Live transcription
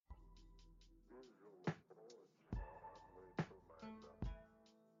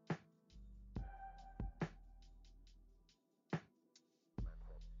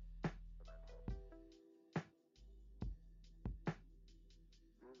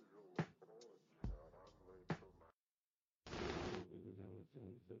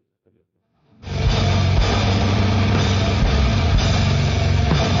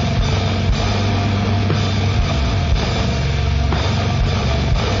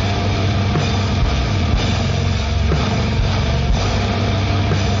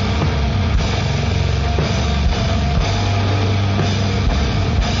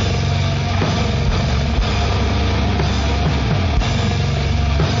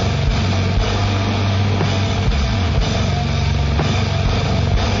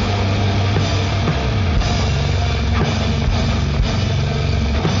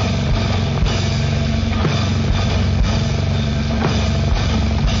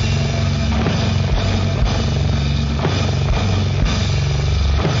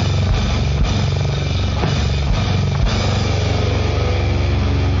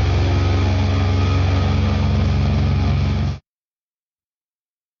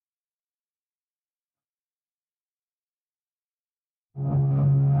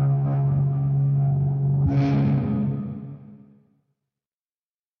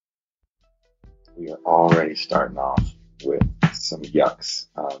We are already starting off with some yucks.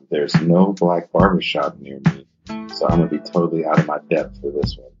 There's no black barbershop near me, so I'm going to be totally out of my depth for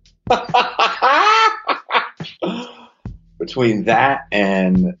this one. Between that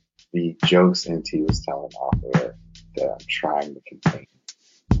and the jokes NT was telling off air that I'm trying to contain,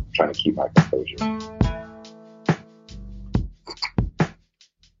 trying to keep my composure.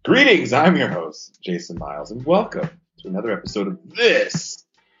 Greetings, I'm your host, Jason Miles, and welcome to another episode of This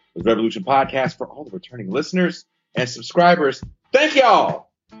is Revolution Podcast for all the returning listeners and subscribers. Thank y'all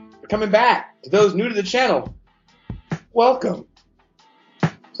for coming back. To those new to the channel, welcome.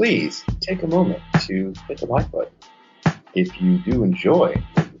 Please take a moment to hit the like button. If you do enjoy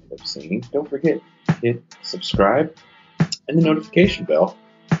what you have seen, don't forget to hit subscribe and the notification bell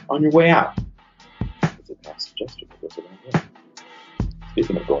on your way out. It's a past suggestion that goes along with it.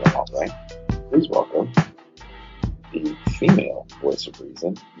 Speaking of going all right, please welcome the female voice of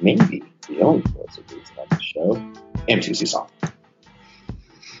reason, maybe the only voice of reason on the show, M2C Song.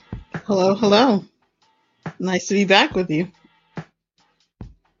 Hello, hello. Nice to be back with you.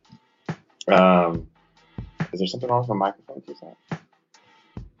 Is there something wrong with my microphone?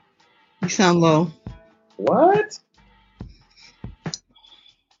 You sound low. What?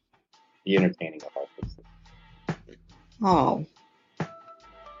 Be entertaining if I fix it. Oh.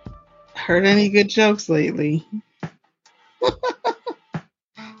 Heard any good jokes lately?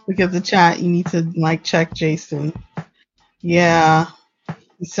 Look at the chat. You need to check Jason. Yeah,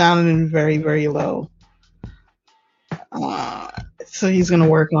 he sounded very, very low. So he's gonna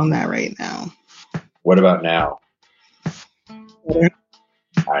work on that right now. What about now? Better?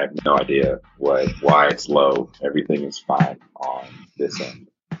 I have no idea why it's low. Everything is fine on this end.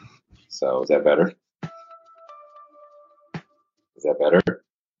 So is that better? Is that better?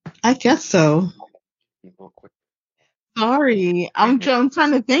 I guess so. Sorry, I'm trying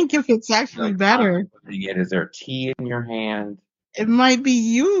to think if it's actually better. Is there a tea in your hand? It might be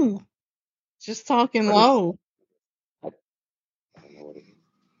you just talking low. I don't know what it is.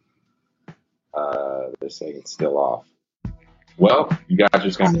 They're saying it's still off. Well, you guys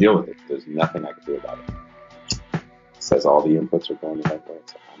just got to deal with it. There's nothing I can do about it. It says all the inputs are going the right way.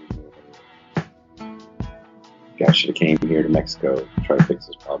 So I don't know what it is. You guys should have came here to Mexico to try to fix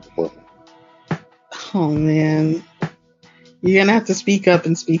this problem before. Oh, man. You're going to have to speak up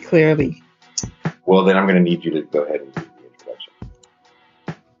and speak clearly. Well, then I'm going to need you to go ahead and do the introduction.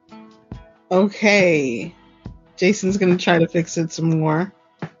 Okay. Jason's going to try to fix it some more.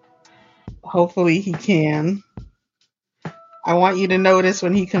 Hopefully he can. I want you to notice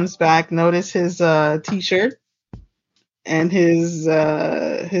when he comes back, notice his t-shirt and his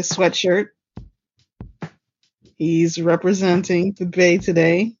sweatshirt. He's representing the Bay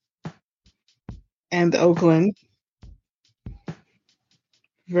today and Oakland.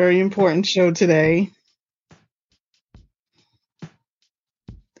 Very important show today.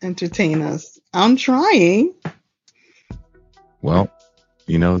 Entertain us. I'm trying. Well,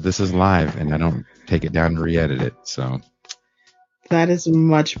 this is live and I don't take it down and re-edit it, so. That is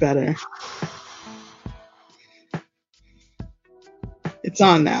much better. It's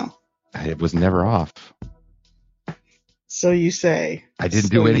on now. It was never off. So you say. I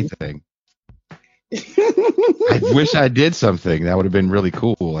didn't do anything. I wish I did something. That would have been really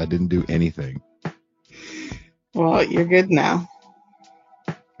cool. I didn't do anything. Well, you're good now.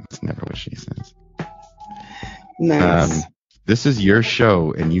 That's never what she says. Nice. This is your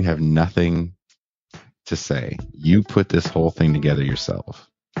show, and you have nothing to say. You put this whole thing together yourself.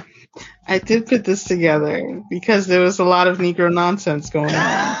 I did put this together because there was a lot of Negro nonsense going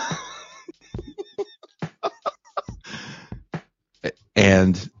on.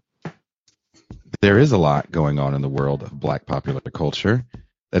 And there is a lot going on in the world of black popular culture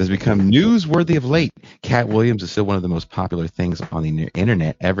that has become newsworthy of late. Cat Williams is still one of the most popular things on the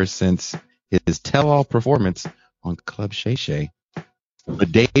internet ever since his tell-all performance on Club Shay Shay.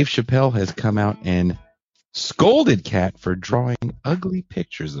 But Dave Chappelle has come out and scolded Cat for drawing ugly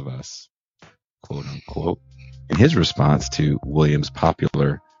pictures of us, quote unquote. In his response to Williams'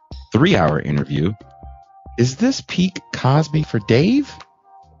 popular 3-hour interview, is this peak Cosby for Dave?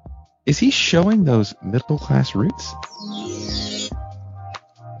 Is he showing those middle-class roots?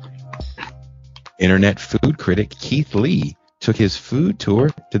 Internet food critic Keith Lee took his food tour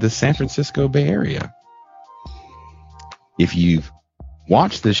to the San Francisco Bay Area. If you've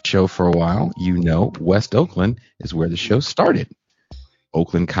watched this show for a while, you know West Oakland is where the show started.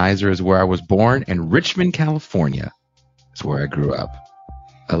 Oakland Kaiser is where I was born, and Richmond, California is where I grew up.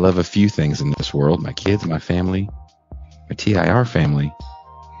 I love a few things in this world: my kids, my family, my TIR family,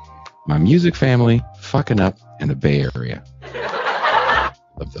 my music family, fucking up, and the Bay Area.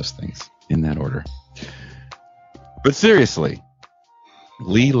 Love those things in that order. But seriously,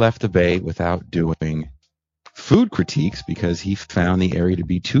 Lee left the Bay without doing food critiques because he found the area to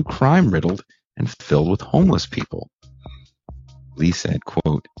be too crime-riddled and filled with homeless people. Lee said,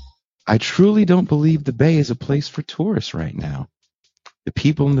 quote, "I truly don't believe the Bay is a place for tourists right now. The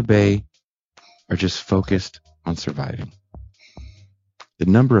people in the Bay are just focused on surviving. The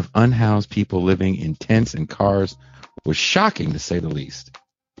number of unhoused people living in tents and cars was shocking, to say the least.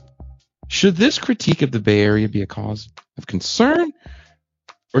 Should this critique of the Bay Area be a cause of concern,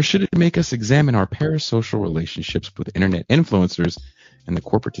 or should it make us examine our parasocial relationships with internet influencers and the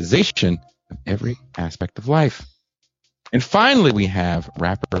corporatization of every aspect of life?" And finally, we have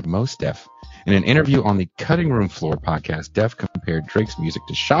rapper Mos Def. In an interview on the Cutting Room Floor podcast, Def compared Drake's music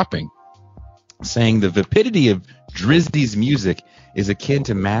to shopping, saying the vapidity of Drizzy's music is akin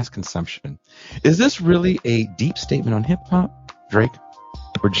to mass consumption. Is this really a deep statement on hip-hop, Drake,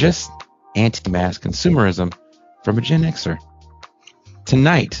 or just anti-mass consumerism from a Gen Xer?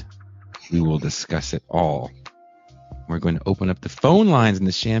 Tonight, we will discuss it all. We're going to open up the phone lines in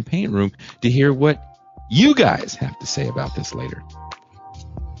the Champagne Room to hear what you guys have to say about this later.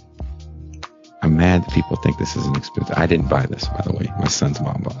 I'm mad that people think this is inexpensive. I didn't buy this, by the way. My son's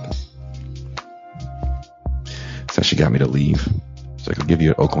mom bought this. So she got me to leave. She's like, "I'll give you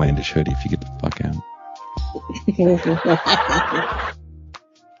an Oaklandish hoodie if you get the fuck out."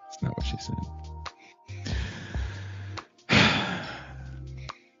 That's not what she said.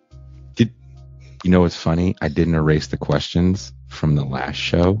 You know what's funny? I didn't erase the questions from the last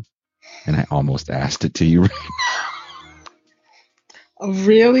show, and I almost asked it to you right now.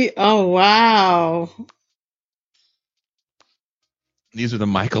 Really? Oh, wow. These are the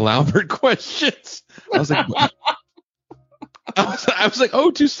Michael Albert questions. I was like, I was like,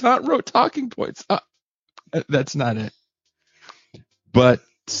 oh, Toussaint wrote talking points. That's not it. But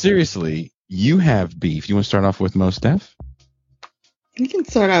seriously, you have beef. You want to start off with Mos Def? You can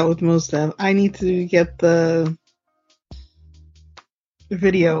start out with Mos Def. I need to get the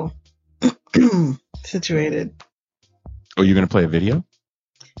video situated. Oh, you're gonna play a video?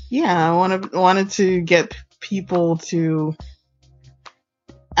 Yeah, I wanted to get people to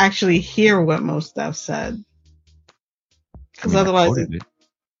actually hear what Mos Def said. Because otherwise,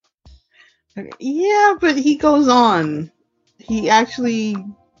 yeah, but he goes on. He actually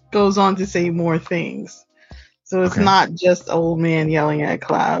goes on to say more things. So it's not just old man yelling at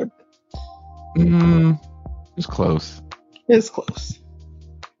cloud. It's close. It's close.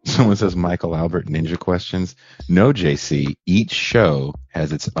 Someone says Michael Albert ninja questions. No, JC. Each show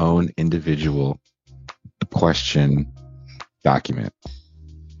has its own individual question document.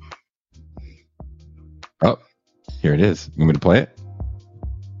 Oh, here it is. You want me to play it?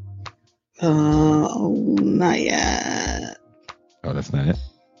 Not yet. Oh, that's not it?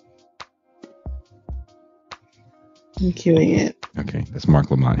 I'm queuing it. Okay, that's Mark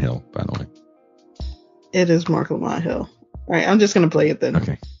Lamont Hill, by the way. It is Mark Lamont Hill. All right, I'm just going to play it then.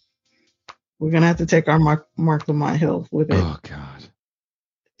 Okay. We're going to have to take our Mark Lamont Hill with it. Oh, God.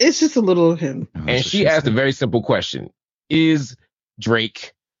 It's just a little of him. Oh, and she asked a very simple question. Is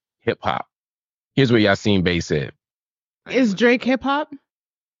Drake hip-hop? Here's what Yassine Bey said. Is Drake hip-hop?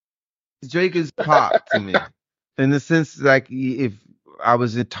 Drake is pop to me. In the sense, like, if I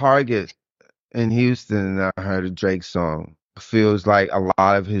was at Target in Houston and I heard a Drake song, it feels like a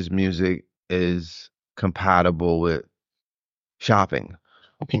lot of his music is compatible with shopping.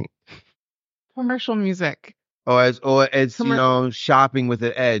 Okay. Commercial music. Or it's shopping with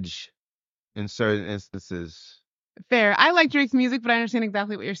an edge in certain instances. Fair. I like Drake's music, but I understand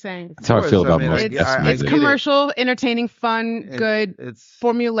exactly what you're saying. That's how I feel about most It's commercial, entertaining, fun, good, It's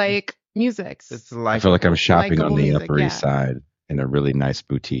formulaic. music. It's I feel like I'm shopping on Likeable the music, Upper yeah. East Side in a really nice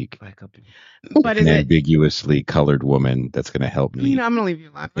boutique. like But An is it? ambiguously colored woman that's going to help me I'm gonna leave you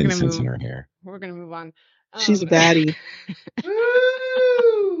alone. We're gonna incense in move. her hair. We're gonna move on. She's a baddie.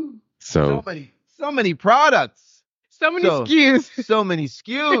 So so many products. So many So- SKUs. So many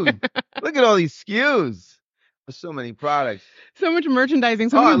SKUs. Look at all these SKUs. There's so many products. So much merchandising.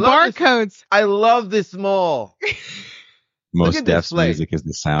 So Oh, I many love this. barcodes. I love this mall. Most at this Def's place. music is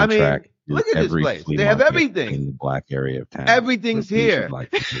the I mean, soundtrack. to look at this every place. flea They have market everything. in the black area of town. Everything's that you should here.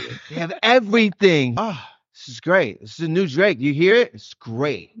 like to do it. They have everything. Oh, this is great. This is a new Drake. You hear it? It's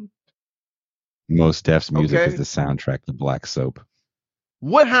great. Most Def's music Okay. is the soundtrack to Black Soap.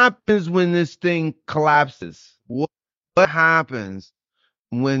 What happens when this thing collapses? What happens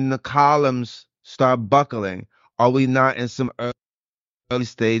when the columns start buckling? Are we not in some early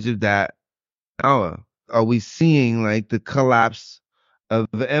stage of that hour? Are we seeing like the collapse of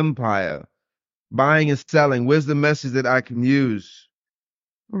the empire? Buying and selling. Where's the message that I can use?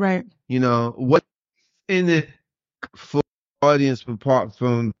 Right. You know, what's in it for the audience apart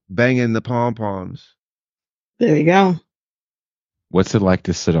from banging the pom poms? There you go. What's it like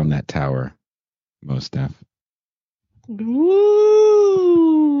to sit on that tower, Most Def?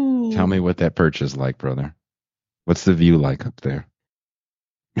 Ooh. Tell me what that perch is like, brother. What's the view like up there?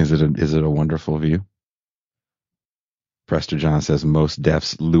 Is it a wonderful view? Prester John says Most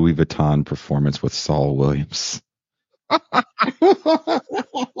Def's Louis Vuitton performance with Saul Williams.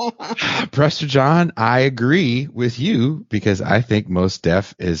 Prester John, I agree with you because I think Most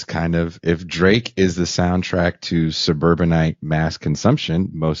Def is kind of, if Drake is the soundtrack to suburbanite mass consumption,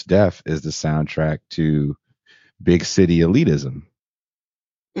 Most Def is the soundtrack to big city elitism.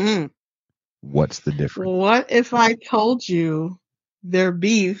 Mm. What's the difference? What if I told you their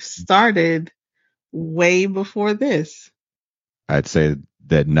beef started way before this? I'd say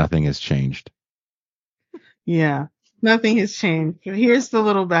that nothing has changed. Yeah, nothing has changed. Here's the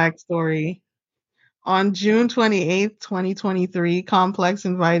little backstory. On June 28th, 2023, Complex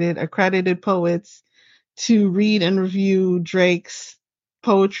invited accredited poets to read and review Drake's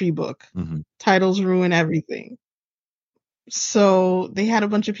poetry book, Titles Ruin Everything. So they had a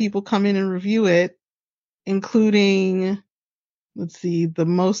bunch of people come in and review it, including, let's see, the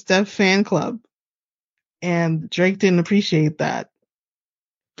Most Def fan club. And Drake didn't appreciate that.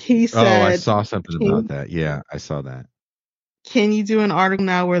 He said, I saw something about that. Yeah, I saw that. Can you do an article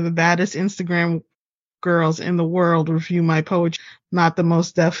now where the baddest Instagram girls in the world review my poetry, not the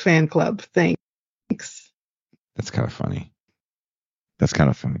Most Def fan club? Thanks. That's kind of funny.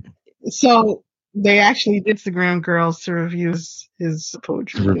 So they actually did Instagram girls to review his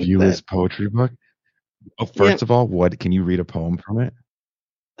poetry. To review book. his poetry book? Oh, first of all, what can you read a poem from it?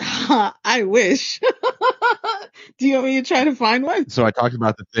 I wish. Do you want me to try to find one? So I talked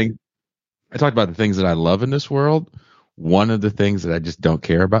about the things that I love in this world. One of the things that I just don't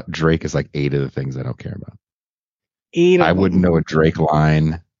care about, Drake is like 8 of the things I don't care about. 8 of I them. wouldn't know a Drake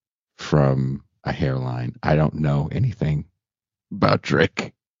line from a hairline. I don't know anything about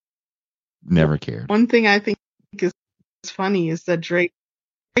Drake. Never cared. One thing I think is funny is that Drake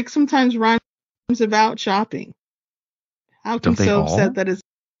sometimes rhymes about shopping. How can Don't they so all? upset that it's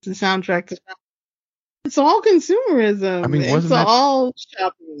the soundtrack to shopping? It's all consumerism. I mean, it's wasn't that- all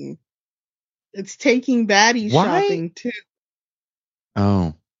shopping. It's taking baddie Why? shopping too.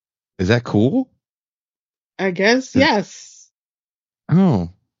 Oh, is that cool? I guess, yes.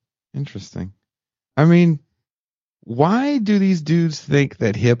 Oh, interesting. I mean, why do these dudes think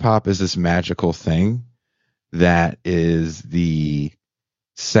that hip hop is this magical thing that is the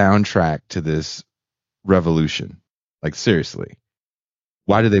soundtrack to this revolution? Like, seriously,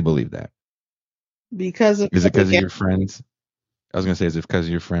 why do they believe that? Because of Is it because of your friends? I was going to say, is it because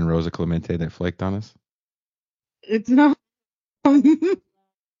of your friend Rosa Clemente that flaked on us? It's not.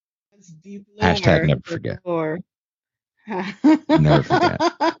 It's deep lore. Hashtag never forget. Lore. Never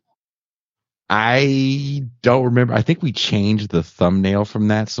forget. I don't remember. I think we changed the thumbnail from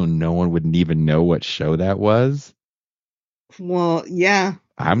that so no one would even know what show that was. Well, yeah.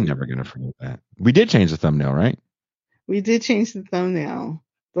 I'm never going to forget that. We did change the thumbnail, right? We did change the thumbnail,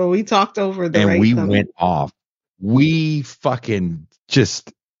 but we talked over the And right we thumbnail. went off. We fucking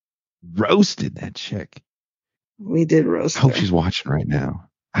just roasted that chick. We did roast I hope her. she's watching right now.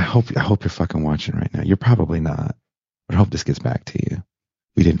 I hope you're fucking watching right now. You're probably not, but I hope this gets back to you.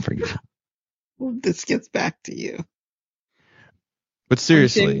 We didn't forget. This gets back to you. But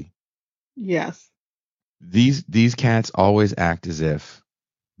seriously, Yes. these cats always act as if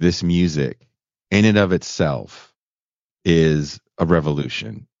this music in and of itself is a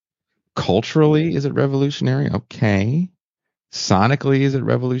revolution. Culturally, is it revolutionary? Okay. Sonically, is it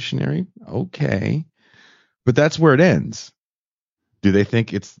revolutionary? Okay. But that's where it ends. Do they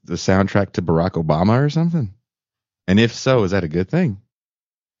think it's the soundtrack to Barack Obama or something? And if so, is that a good thing?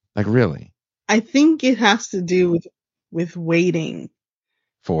 Like, really? I think it has to do with waiting.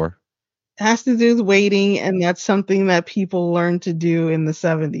 For? It has to do with waiting, and that's something that people learned to do in the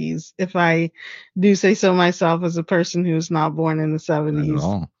 70s. If I do say so myself, as a person who's not born in the Not at 70s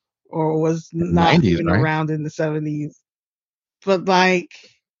all. or was not 90s, even right? around in the 70s. But like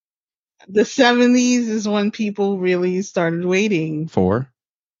the 70s is when people really started waiting For?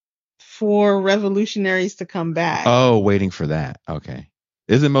 for revolutionaries to come back. Oh, waiting for that. Okay.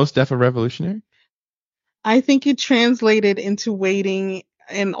 Isn't Most Def a revolutionary? I think it translated into waiting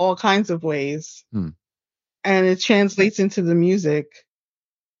in all kinds of ways. Hmm. And it translates into the music.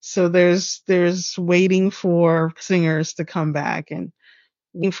 So there's waiting for singers to come back and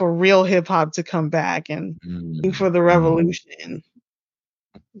waiting for real hip hop to come back and waiting for the revolution.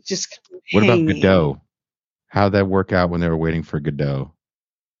 Just What about hanging. Godot? How'd that work out when they were waiting for Godot?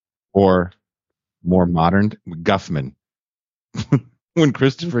 Or more modern, Guffman. When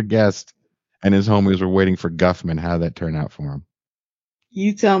Christopher Guest and his homies were waiting for Guffman, how'd that turn out for him?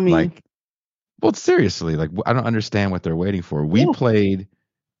 You tell me. Like, well, seriously, like, I don't understand what they're waiting for. We Yeah. played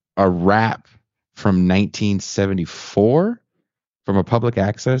a rap from 1974 from a public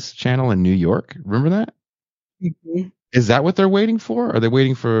access channel in New York. Remember that? Mhm. Is that what they're waiting for? Are they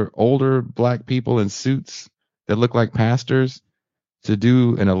waiting for older black people in suits that look like pastors to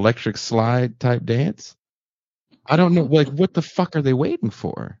do an electric slide type dance? I don't know. Like, what the fuck are they waiting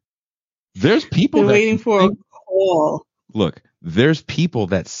for? There's people They're that waiting can for a sing. call. Look, there's people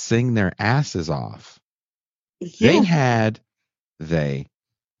that sing their asses off. Yeah. They had the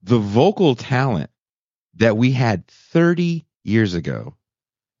vocal talent that we had 30 years ago.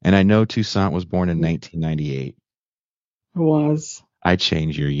 And I know Toussaint was born in 1998. Was. I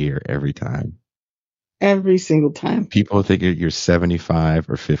change your year every time. Every single time. People think you're 75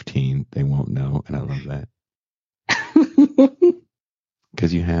 or 15. They won't know. And I love that.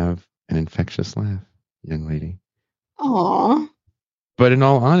 Because you have an infectious laugh, young lady. Aw. But in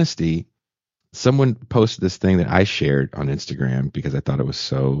all honesty, someone posted this thing that I shared on Instagram because I thought it was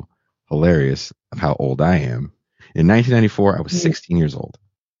so hilarious of how old I am. In 1994, I was 16 years old.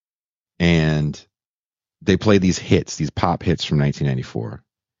 And they played these hits, these pop hits from 1994.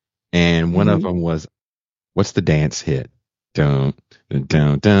 And one of them was, what's the dance hit? Don't,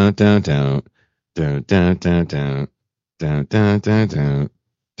 don't, don't, don't, don't, don't, don't, don't, don't, don't, don't, don't,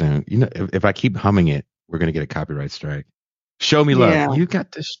 don't. You know, if I keep humming it, we're going to get a copyright strike. Show me love. Yeah. You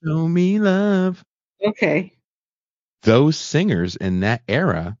got to show me love. Okay. Those singers in that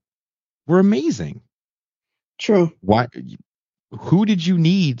era were amazing. True. Why? Who did you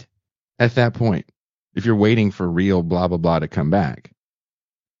need at that point if you're waiting for real blah, blah, blah to come back?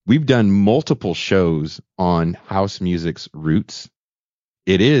 We've done multiple shows on house music's roots.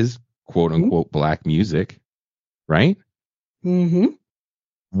 It is quote unquote black music, right? Mm-hmm.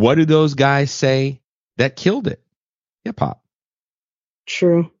 What do those guys say that killed it? Hip hop.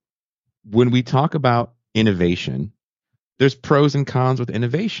 True. When we talk about innovation, there's pros and cons with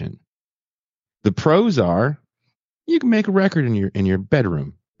innovation. The pros are you can make a record in your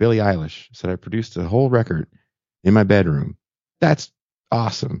bedroom. Billie Eilish said I produced a whole record in my bedroom. That's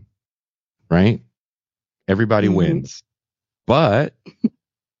awesome, right? Everybody wins. But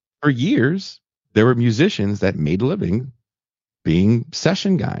for years, there were musicians that made a living being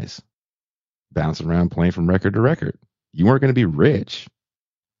session guys, bouncing around playing from record to record. You weren't going to be rich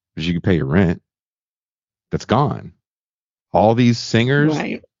because you could pay your rent. That's gone. All these singers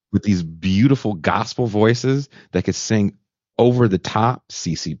Right. with these beautiful gospel voices that could sing over the top,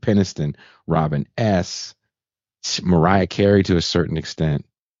 CeCe Peniston, Robin S., Mariah Carey to a certain extent,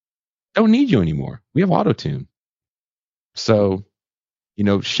 don't need you anymore. We have autotune. So, you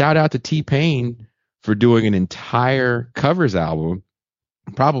know, shout out to T-Pain for doing an entire covers album,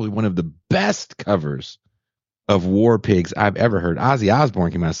 probably one of the best covers of War Pigs I've ever heard. Ozzy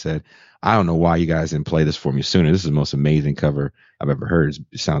Osbourne came out and said, I don't know why you guys didn't play this for me sooner. This is the most amazing cover I've ever heard.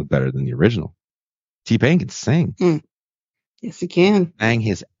 It sounds better than the original. T-Pain can sing. Yes, he can. Sang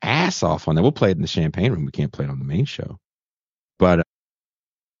his ass off on that. We'll play it in the Champagne Room. We can't play it on the main show. But,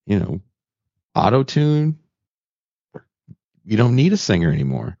 you know, auto-tune, you don't need a singer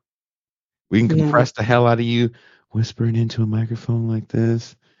anymore. We can compress the hell out of you, whispering into a microphone like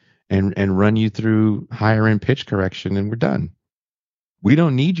this, and run you through higher end pitch correction, and we're done. We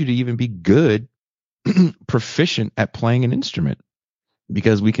don't need you to even be good, proficient at playing an instrument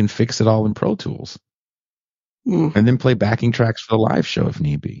because we can fix it all in Pro Tools and then play backing tracks for the live show if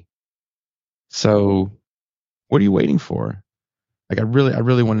need be. So what are you waiting for? Like I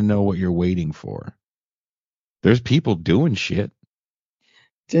really want to know what you're waiting for. There's people doing shit.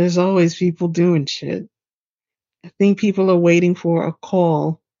 There's always people doing shit. I think people are waiting for a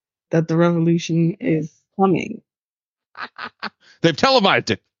call that the revolution is coming. They've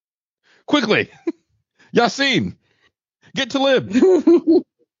televised it. Quickly. Yassine, get to lib.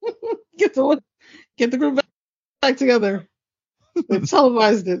 get the group back together. They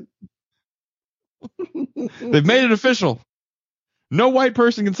televised it. They've made it official. No white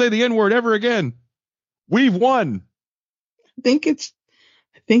person can say the N-word ever again. We've won. I think it's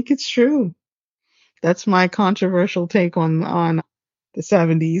true. That's my controversial take on the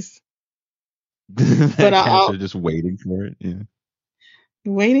 70s. But cats are just waiting for it. Yeah.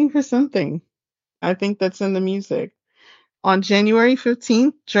 Waiting for something. I think that's in the music. On January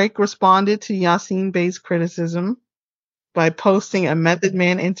 15th, Drake responded to Yassine Bey's criticism by posting a Method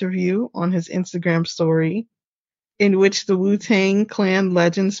Man interview on his Instagram story, in which the Wu-Tang Clan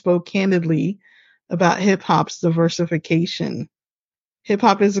legend spoke candidly about hip-hop's diversification.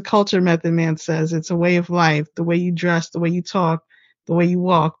 Hip-hop is a culture, Method Man says. It's a way of life, the way you dress, the way you talk, the way you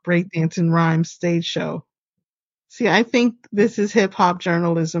walk, breakdancing, rhyme, stage show. See, I think this is hip-hop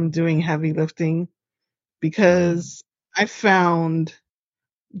journalism doing heavy lifting, because I found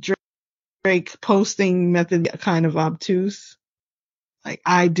Drake posting Method kind of obtuse. Like,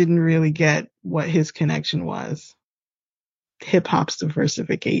 I didn't really get what his connection was. Hip hop's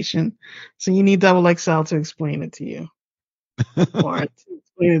diversification. So you need Double XL to explain it to you, or to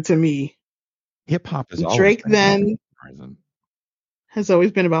explain it to me. Hip hop is Drake then consumerism. has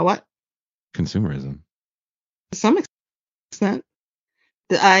always been about what? Consumerism. To some extent.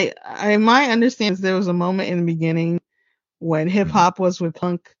 My understanding is there was a moment in the beginning when hip hop was with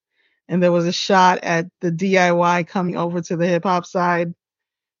punk, and there was a shot at the DIY coming over to the hip hop side,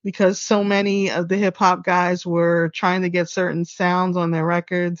 because so many of the hip hop guys were trying to get certain sounds on their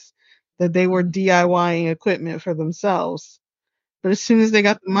records that they were DIYing equipment for themselves. But as soon as they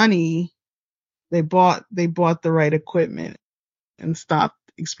got the money, they bought the right equipment and stopped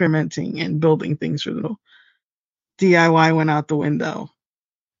experimenting and building things for them. DIY went out the window.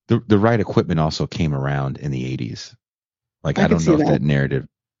 The right equipment also came around in the 80s. Like, I don't know if that narrative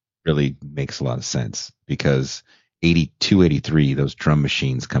really makes a lot of sense, because 82, 83, those drum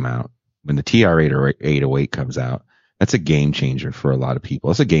machines come out. When the TR-8 or 808 comes out, that's a game changer for a lot of people.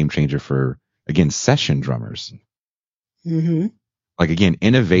 It's a game changer for, again, session drummers. Mm-hmm. Like, again,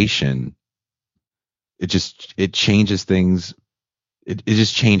 innovation, it changes things. It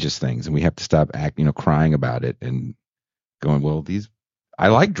just changes things, and we have to stop crying about it and going, well, I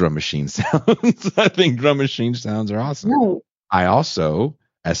like drum machine sounds. I think drum machine sounds are awesome. No. I also,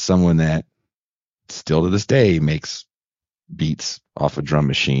 as someone that still to this day makes beats off a drum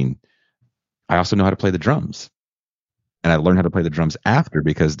machine, I also know how to play the drums. And I learned how to play the drums after,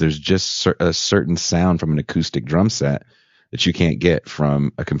 because there's just a certain sound from an acoustic drum set that you can't get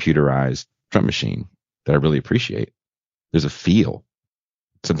from a computerized drum machine that I really appreciate. There's a feel.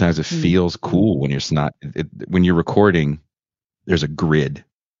 Sometimes it feels cool when when you're recording, there's a grid,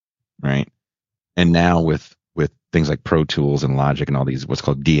 right? And now with things like Pro Tools and Logic and all these what's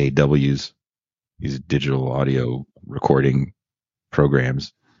called DAWs, these digital audio recording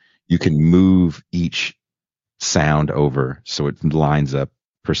programs, you can move each sound over so it lines up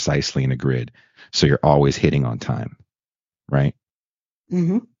precisely in a grid, so you're always hitting on time, right?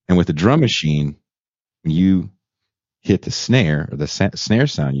 Mm-hmm. And with the drum machine, when you hit the snare or the snare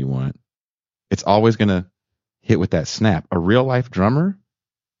sound you want, it's always going to hit with that snap. A real life drummer,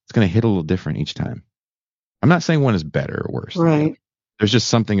 it's going to hit a little different each time. I'm not saying one is better or worse. Right. There's just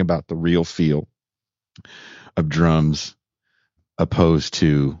something about the real feel of drums opposed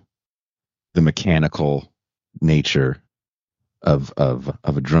to the mechanical nature of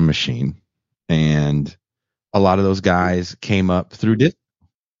a drum machine. And a lot of those guys came up through disco.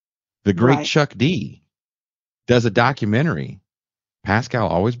 The great Chuck D does a documentary. Pascal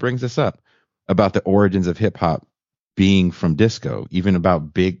always brings this up about the origins of hip hop being from disco, even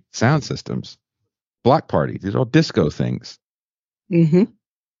about big sound systems. Block Party, these are all disco things. Mm-hmm.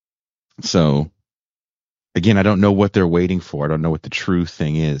 So again, I don't know what they're waiting for. I don't know what the true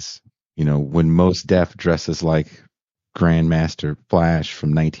thing is. When Mos Def dresses like Grandmaster Flash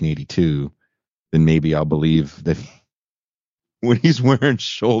from 1982, then maybe I'll believe that when he's wearing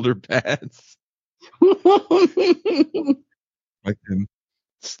shoulder pads, like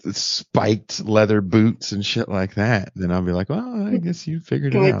spiked leather boots and shit like that, then I'll be like, well, I guess you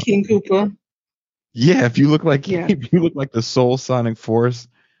figured it out. King Koopa. Yeah, if you look like the Soul Sonic Force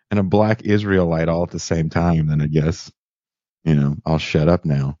and a black Israelite all at the same time, then I guess, I'll shut up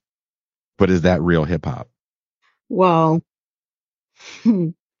now. But is that real hip hop? Well,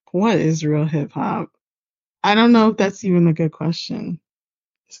 What is real hip hop? I don't know if that's even a good question.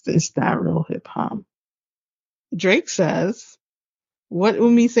 Is that real hip hop? Drake says, what will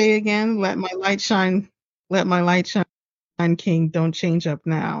me say again? Let my light shine. Let my light shine, King. Don't change up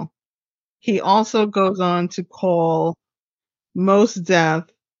now. He also goes on to call Mos Def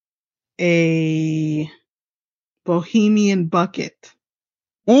a bohemian bucket.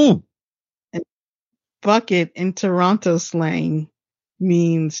 Ooh, And bucket in Toronto slang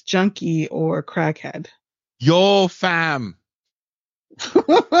means junkie or crackhead. yo, fam.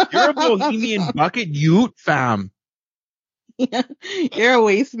 You're a bohemian bucket ute, fam. You're a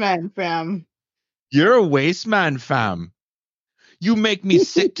waste man, fam. You're a waste man, fam. You make me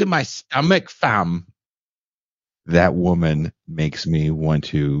sick to my stomach, fam. That woman makes me want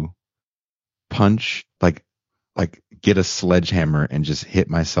to punch, like get a sledgehammer and just hit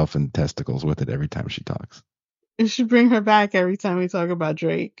myself in the testicles with it every time she talks. You should bring her back every time we talk about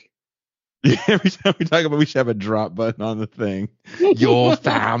Drake. Every time we talk about, we should have a drop button on the thing. Yo,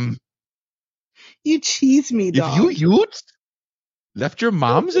 fam. You cheese me, If dog. you utes left your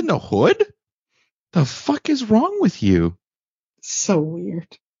moms in the hood, the fuck is wrong with you? So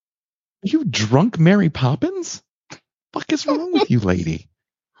weird. You drunk Mary Poppins? Fuck is wrong with you, lady?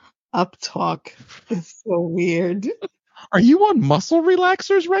 Up talk is so weird. Are you on muscle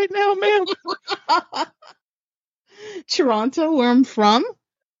relaxers right now, ma'am? Toronto, where I'm from.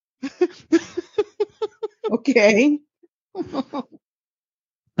 Okay.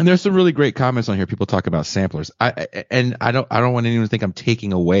 And there's some really great comments on here. People talk about samplers. I don't want anyone to think I'm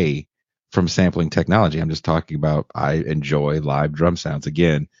taking away from sampling technology. I'm just talking about I enjoy live drum sounds.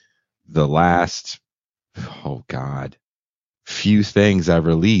 Again, the last few things I've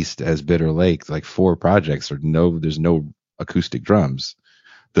released as Bitter Lake, like 4 projects, there's no acoustic drums.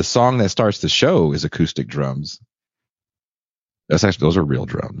 The song that starts the show is acoustic drums. Those are real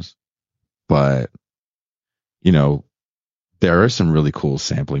drums. But there are some really cool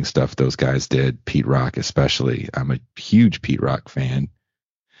sampling stuff those guys did. Pete Rock especially. I'm a huge Pete Rock fan.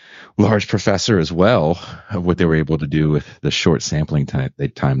 Large Professor as well, of what they were able to do with the short sampling time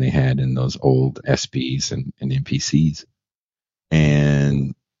they had in those old SBs and MPCs.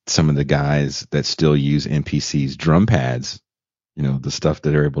 And some of the guys that still use MPC's drum pads, the stuff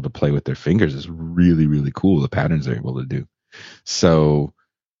that they're able to play with their fingers is really, really cool. The patterns they're able to do. So,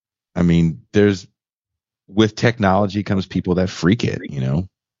 I mean, with technology comes people that freak it,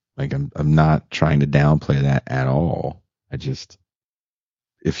 like I'm not trying to downplay that at all.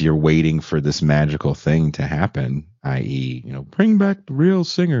 If you're waiting for this magical thing to happen, i.e., bring back the real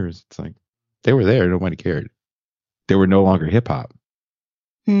singers, it's like they were there. Nobody cared. They were no longer hip hop.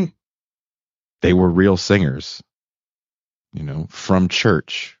 They were real singers, from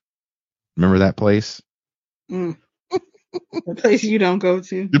church. Remember that place? The place you don't go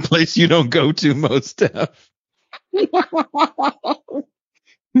to. The place you don't go to, Most Def.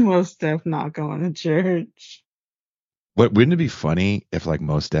 Most Def not going to church. Wouldn't it be funny if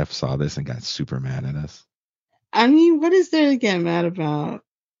Most Def saw this and got super mad at us? I mean, what is there to get mad about?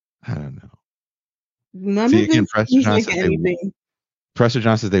 I don't know. None of this seems like anything. Prester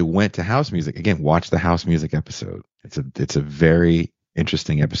John says they went to house music. Again, watch the house music episode. It's a very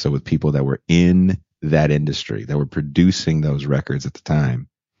interesting episode with people that were in that industry, that were producing those records at the time.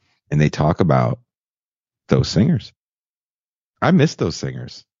 And they talk about those singers. I miss those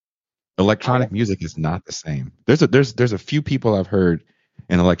singers. Electronic music is not the same. There's a few people I've heard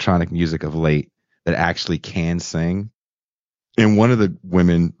in electronic music of late that actually can sing. And one of the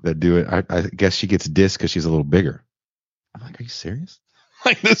women that do it, I guess she gets dissed because she's a little bigger. I'm like, are you serious?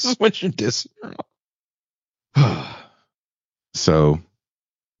 This is what you're dissing. So,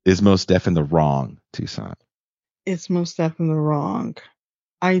 is Most Def in the wrong, Tucson? It's Most Def in the wrong.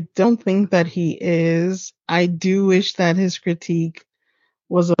 I don't think that he is. I do wish that his critique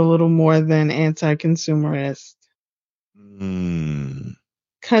was a little more than anti-consumerist.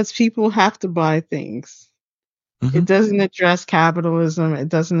 Because people have to buy things. Mm-hmm. It doesn't address capitalism. It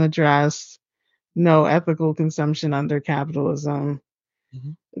doesn't address no ethical consumption under capitalism.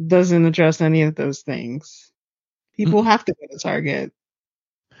 Mm-hmm. It doesn't address any of those things. People have to go to Target.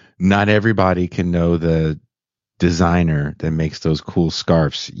 Not everybody can know the designer that makes those cool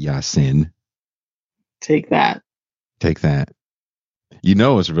scarves, Yasin. Take that.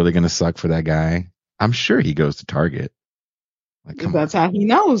 It's really going to suck for that guy. I'm sure he goes to Target. That's how he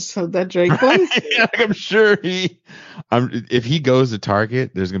knows. So that Drake plays. I'm sure if he goes to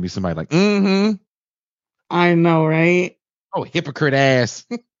Target, there's going to be somebody like, I know, right? Oh, hypocrite ass.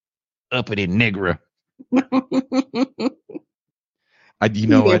 Uppity nigger.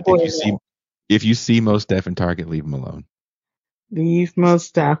 If you see Most Def in Target, leave him alone. Leave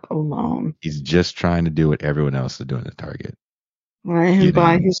Mos Def alone. He's just trying to do what everyone else is doing at Target. Let him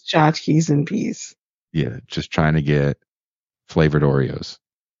buy his tchotchkes in peace. Yeah, just trying to get flavored Oreos.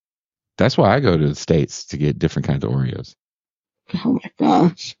 That's why I go to the States to get different kinds of Oreos. Oh my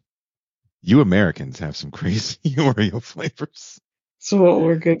gosh. You Americans have some crazy Oreo flavors. That's what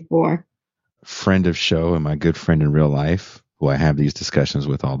we're good for. Friend of show and my good friend in real life, who I have these discussions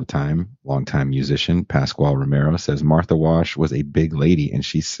with all the time, longtime musician, Pasquale Romero, says Martha Wash was a big lady and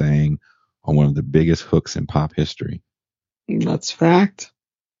she sang on one of the biggest hooks in pop history. That's fact.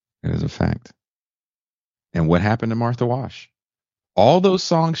 It is a fact. And what happened to Martha Wash? All those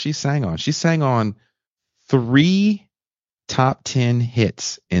songs she sang on 3 top 10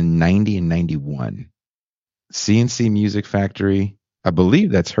 hits in 90 and 91. CNC Music Factory. I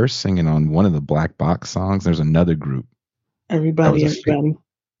believe that's her singing on one of the Black Box songs. There's another group Everybody.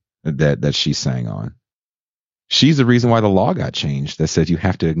 that she sang on. She's the reason why the law got changed that says you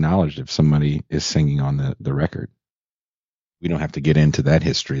have to acknowledge if somebody is singing on the record. We don't have to get into that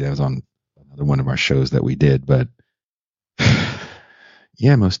history. That was on another one of our shows that we did. But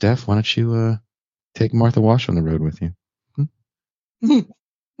yeah, Mos Def, why don't you take Martha Wash on the road with you? You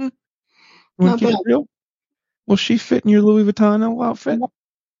want to keep it real? Will she fit in your Louis Vuitton outfit?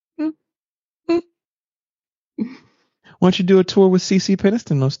 Why don't you do a tour with CeCe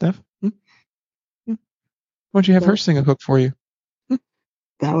Peniston, Mos Def? Why don't you have her sing a hook for you?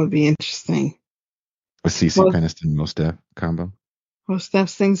 That would be interesting. A CeCe Peniston Mos Def combo. Mos Def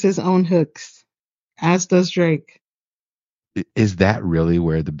sings his own hooks, as does Drake. Is that really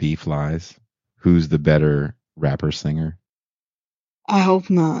where the beef lies? Who's the better rapper singer? I hope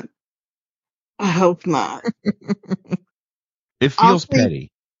not. It feels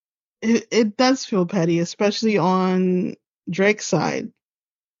petty. It does feel petty, especially on Drake's side.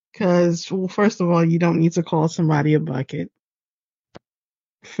 Because, well, first of all, you don't need to call somebody a bucket.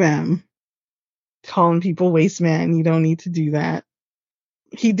 Femme. Calling people waste man, you don't need to do that.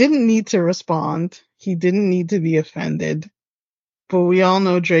 He didn't need to respond. He didn't need to be offended. But we all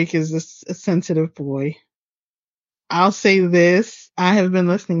know Drake is a sensitive boy. I'll say this. I have been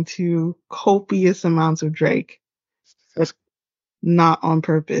listening to copious amounts of Drake. But not on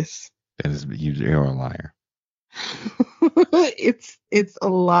purpose. You're a liar. It's a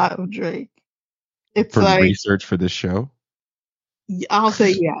lot of Drake. It's for like research for this show? I'll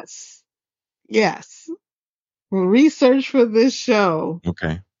say yes. Yes. For research for this show.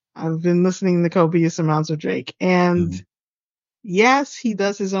 Okay. I've been listening to copious amounts of Drake. And yes, he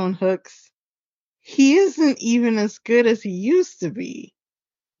does his own hooks. He isn't even as good as he used to be.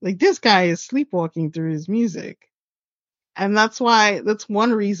 Like, this guy is sleepwalking through his music. And that's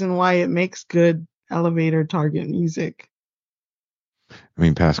one reason why it makes good elevator target music. I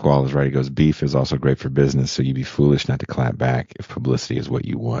mean, Pasquale is right. He goes, beef is also great for business, so you'd be foolish not to clap back if publicity is what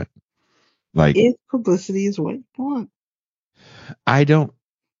you want. Like, if publicity is what you want. I don't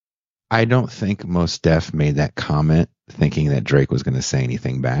think Mos Def made that comment thinking that Drake was going to say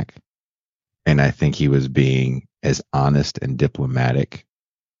anything back. And I think he was being as honest and diplomatic,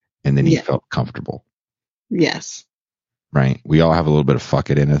 and then he felt comfortable. Yes. Right? We all have a little bit of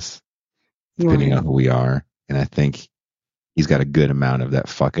fuck it in us, depending on who we are. And I think he's got a good amount of that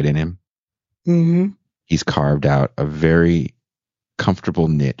fuck it in him. Mm-hmm. He's carved out a very comfortable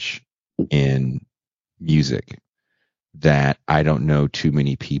niche in music that I don't know too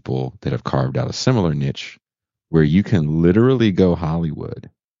many people that have carved out a similar niche where you can literally go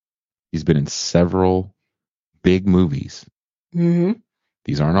Hollywood. He's been in several big movies. Mm-hmm.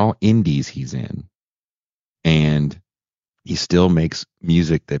 These aren't all indies he's in. And he still makes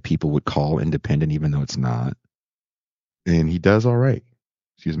music that people would call independent, even though it's not. And he does all right.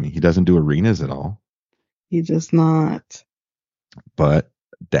 Excuse me. He doesn't do arenas at all. He does not. But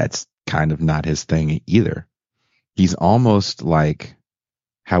that's kind of not his thing either. He's almost like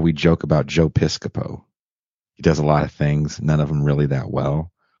how we joke about Joe Piscopo. He does a lot of things, none of them really that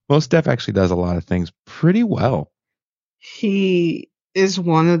well. Mos Def actually does a lot of things pretty well. He is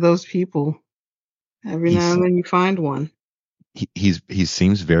one of those people. Every now and then you find one. He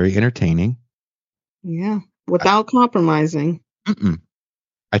seems very entertaining. Yeah, without compromising.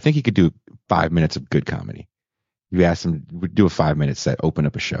 I think he could do 5 minutes of good comedy. You asked him to do a 5-minute set, open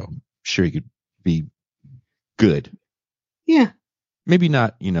up a show. Sure, he could be good. Yeah. Maybe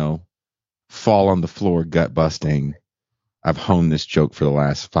not, fall on the floor, gut busting. I've honed this joke for the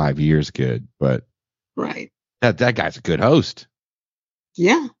last 5 years good, but right. That guy's a good host.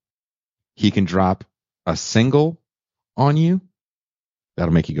 Yeah. He can drop a single on you.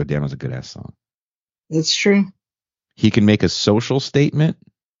 That'll make you go, damn, that's a good ass song. It's true. He can make a social statement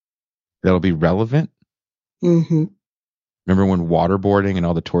that'll be relevant. Mm-hmm. Remember when waterboarding and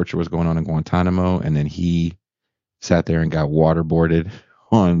all the torture was going on in Guantanamo, and then he sat there and got waterboarded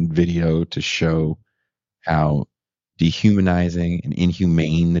on video to show how dehumanizing and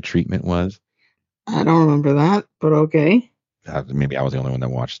inhumane the treatment was? I don't remember that, but okay. Maybe I was the only one that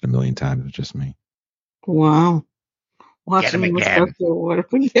watched it a million times. It was just me. Wow. Watch Get him him again. respect the water.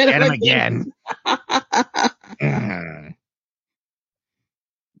 Get Get him him again. again.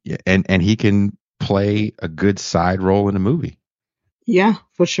 Yeah, and he can play a good side role in a movie. Yeah,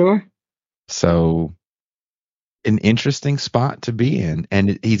 for sure. So an interesting spot to be in,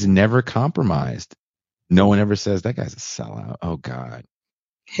 and he's never compromised. No one ever says that guy's a sellout. Oh God.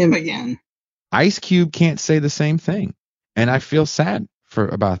 Him again. Ice Cube can't say the same thing. And I feel sad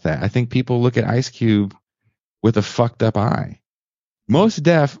about that. I think people look at Ice Cube with a fucked up eye. Most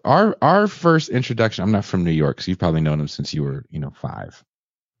Def, our first introduction, I'm not from New York, so you've probably known him since you were, 5.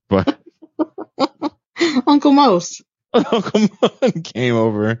 But Uncle Mose. Uncle Mon came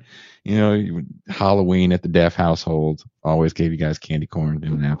over, Halloween at the Def household. Always gave you guys candy corn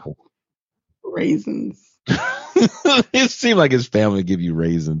and an apple. Raisins. It seemed like his family would give you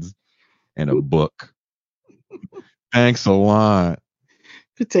raisins and a book. Thanks a lot.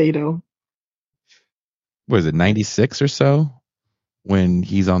 Potato. What is it, 96 or so? When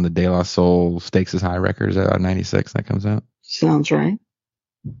he's on the De La Soul Stakes is High record. Is that 96 that comes out? Sounds right.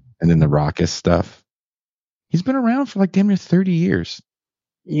 And then the Raucous stuff. He's been around for like damn near 30 years.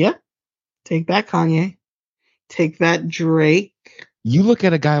 Yep. Take that, Kanye. Take that, Drake. You look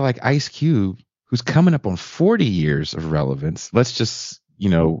at a guy like Ice Cube, who's coming up on 40 years of relevance. Let's just,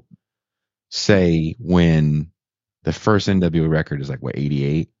 say when the first NWA record is like,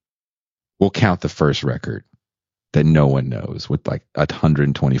 88? We'll count the first record that no one knows with like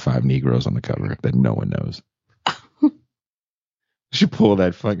 125 Negroes on the cover that no one knows. You should pull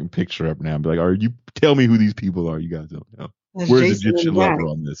that fucking picture up now and be like, you tell me who these people are. You guys don't know. That's Where's Jason Egyptian and Jack. Lover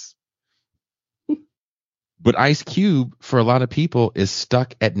on this? But Ice Cube, for a lot of people, is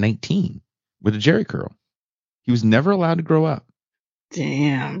stuck at 19 with a Jerry curl. He was never allowed to grow up.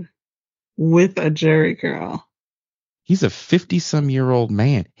 Damn. With a Jerry curl. He's a 50-some-year-old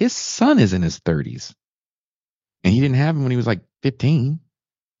man. His son is in his 30s. And he didn't have him when he was like 15.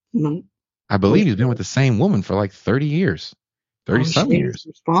 No. I believe he's been with the same woman for like 30 years. 30-some years.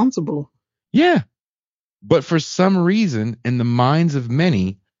 Responsible. Yeah. But for some reason, in the minds of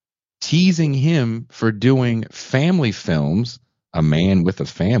many, teasing him for doing family films, a man with a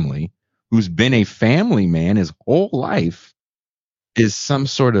family, who's been a family man his whole life, is some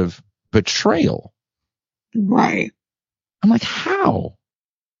sort of betrayal. Right. I'm like, how?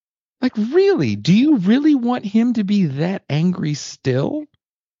 Like, really? Do you really want him to be that angry still?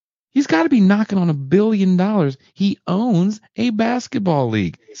 He's got to be knocking on $1 billion. He owns a basketball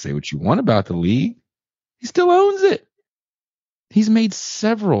league. Say what you want about the league. He still owns it. He's made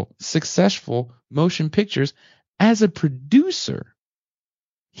several successful motion pictures as a producer.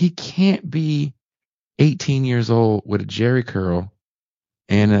 He can't be 18 years old with a Jerry curl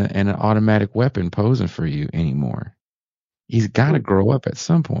and an automatic weapon posing for you anymore. He's got to grow up at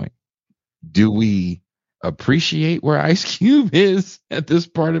some point. Do we appreciate where Ice Cube is at this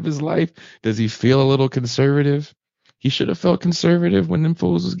part of his life? Does he feel a little conservative? He should have felt conservative when them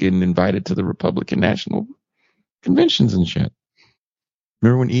fools was getting invited to the Republican National conventions and shit.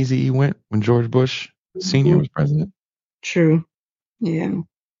 Remember when Eazy-E went when George Bush Sr. was president? True. Yeah.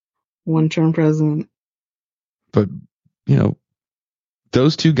 One-term president. But,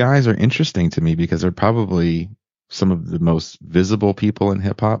 those two guys are interesting to me because they're probably some of the most visible people in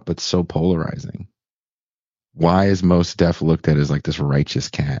hip hop, but so polarizing. Why is Mos Def looked at as like this righteous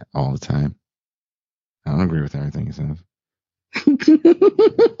cat all the time? I don't agree with everything he says.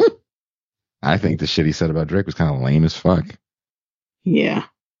 I think the shit he said about Drake was kind of lame as fuck. Yeah.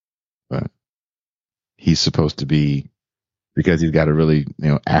 But he's supposed to be, because he's got a really,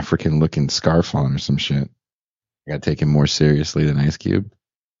 African looking scarf on or some shit. I got to take him more seriously than Ice Cube.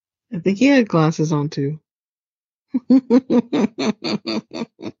 I think he had glasses on too.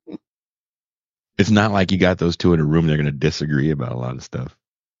 It's not like you got those two in a room. They're going to disagree about a lot of stuff.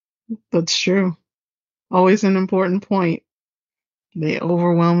 That's true. Always an important point. They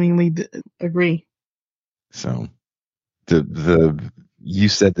overwhelmingly agree. So you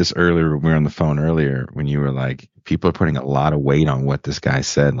said this earlier when we were on the phone earlier when you were like, people are putting a lot of weight on what this guy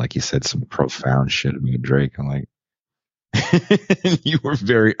said. Like, he said some profound shit about Drake. I'm like, you were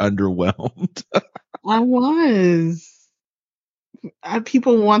very underwhelmed. I was.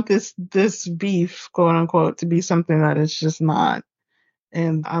 People want this beef, quote unquote, to be something that it's just not.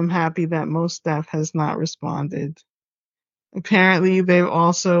 And I'm happy that Mos Def has not responded. Apparently, they've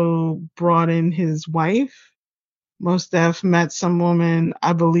also brought in his wife, Mos Def met some woman,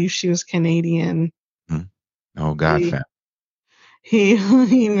 I believe she was Canadian. Oh God, He fam.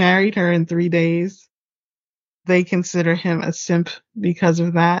 he married her in 3 days. They consider him a simp because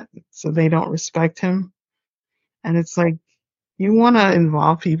of that, so they don't respect him. And it's like, you want to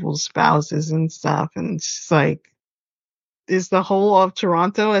involve people's spouses and stuff, and it's just like, is the whole of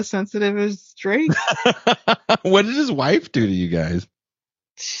Toronto as sensitive as Drake? What did his wife do to you guys?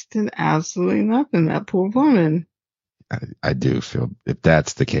 She did absolutely nothing, that poor woman. I do feel if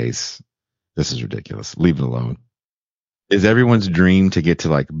that's the case, this is ridiculous. Leave it alone. Is everyone's dream to get to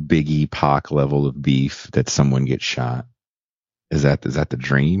like Biggie Pac level of beef that someone gets shot? Is that the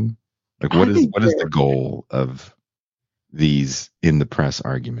dream? Like I think what is the goal of these in the press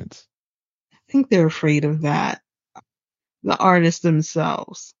arguments? I think they're afraid of that, the artists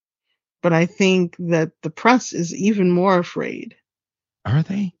themselves. But I think that the press is even more afraid. Are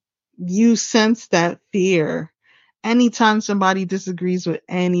they? You sense that fear anytime somebody disagrees with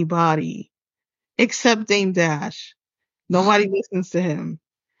anybody, except Dame Dash. Nobody listens to him.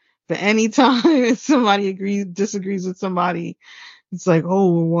 But anytime somebody disagrees with somebody, it's like,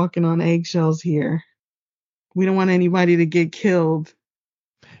 oh, we're walking on eggshells here. We don't want anybody to get killed.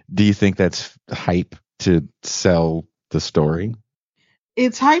 Do you think that's hype to sell the story?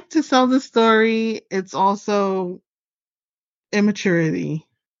 It's hype to sell the story. It's also immaturity.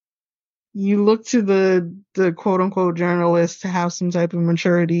 You look to the quote unquote journalists to have some type of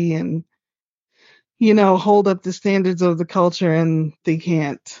maturity and, hold up the standards of the culture, and they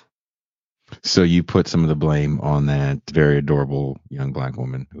can't. So you put some of the blame on that very adorable young black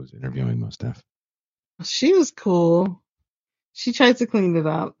woman who was interviewing Mos Def. She was cool. She tried to clean it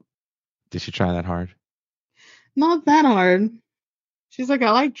up. Did she try that hard? Not that hard. She's like, I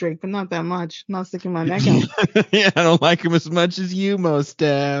like Drake, but not that much. Not sticking my neck out. Yeah, I don't like him as much as you, Mos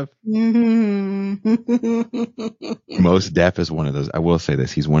Def. Mm-hmm. Mos Def is one of those. I will say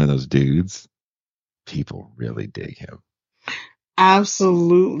this: he's one of those dudes. People really dig him.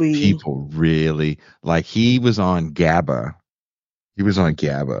 Absolutely. People really like. He was on Gabba.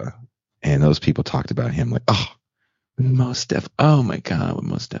 And those people talked about him like, oh, Mos Def. Oh my God, when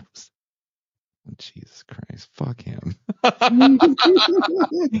Mos Def was. Oh, Jesus Christ, fuck him.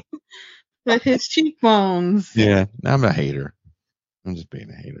 But his cheekbones. Yeah, I'm a hater. I'm just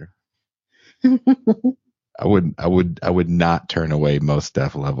being a hater. I would not turn away Mos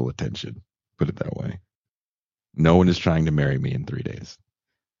Def level attention. Put it that way. No one is trying to marry me in 3 days.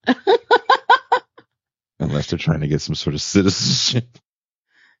 Unless they're trying to get some sort of citizenship.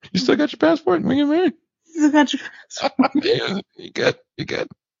 You still got your passport? We get married. You got your passport. Yeah, you good.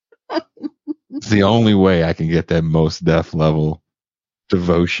 It's the only way I can get that Mos Def level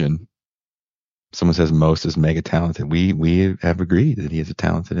devotion. Someone says Mos is mega talented. We have agreed that he is a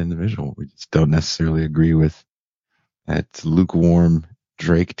talented individual. We just don't necessarily agree with that lukewarm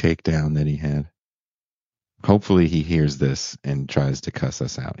Drake takedown that he had. Hopefully he hears this and tries to cuss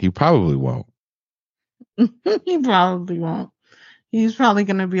us out. He probably won't. He probably won't. He's probably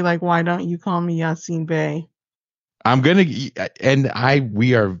going to be like, why don't you call me Yasin Bey?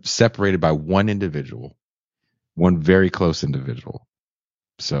 We are separated by one individual, one very close individual.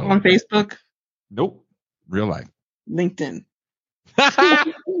 So on Facebook? Nope. Real life. LinkedIn.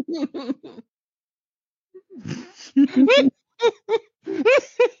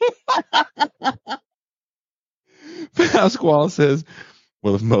 Pasquale says,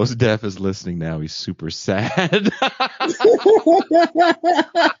 well, if Mos Def is listening now, he's super sad.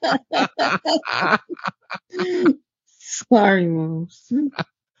 Sorry, Mos.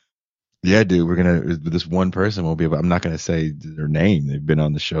 Yeah, dude, this one person will be able, I'm not going to say their name. They've been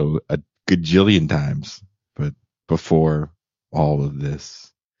on the show a gajillion times, but before all of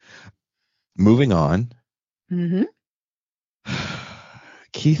this. Moving on. Mm-hmm.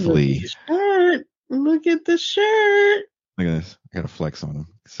 Keith Lee. Look at the shirt. Look at this. I got to flex on him.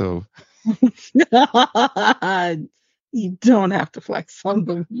 So. God, you don't have to flex on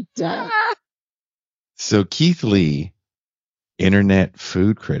them. You don't. So Keith Lee, internet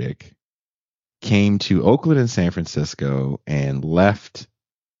food critic, came to Oakland and San Francisco and left,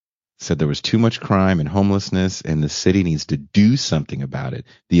 said there was too much crime and homelessness and the city needs to do something about it.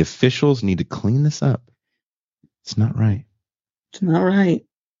 The officials need to clean this up. It's not right. It's not right.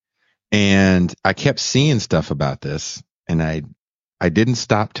 And I kept seeing stuff about this, and I didn't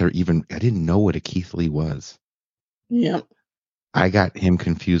stop to I didn't know what a Keith Lee was. Yep. I got him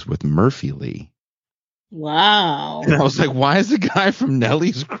confused with Murphy Lee. Wow. And I was like, why is the guy from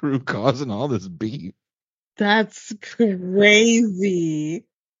Nelly's crew causing all this beef? That's crazy.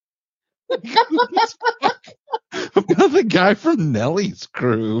 About the guy from Nelly's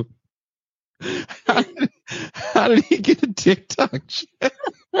crew. How did he get a TikTok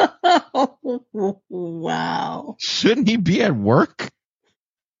channel? Wow. Shouldn't he be at work?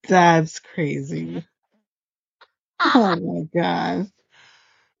 That's crazy. Oh my God.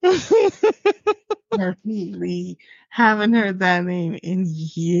 Murphy Lee. Haven't heard that name in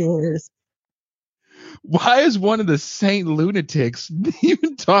years. Why is one of the Saint Lunatics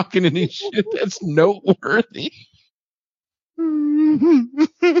even talking any shit that's noteworthy?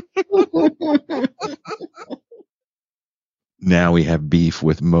 Now we have beef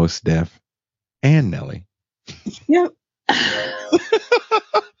with Mos Def and Nelly. Yep.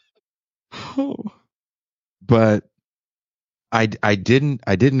 But I didn't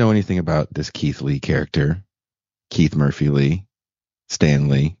know anything about this Keith Lee character, Keith Murphy Lee, Stan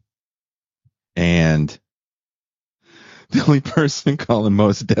Lee, and the only person calling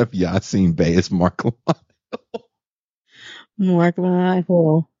Mos Def Yasin Bey is Mark Lyon. Mark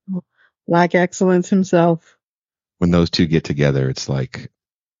Lyle. Black excellence himself. When those two get together, it's like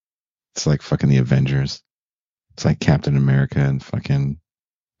fucking the Avengers. It's like Captain America and fucking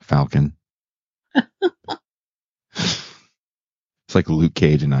Falcon. It's like Luke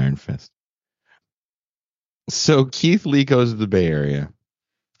Cage and Iron Fist. So Keith Lee goes to the Bay Area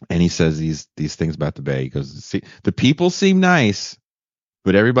and he says these things about the Bay. He goes, "See, the people seem nice,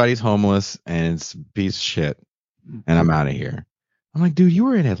 but everybody's homeless and it's a piece of shit. And I'm out of here." I'm like, dude, you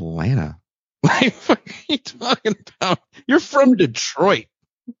were in Atlanta. Like, what are you talking about? You're from Detroit.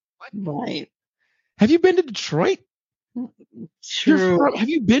 Right. Have you been to Detroit? True. Have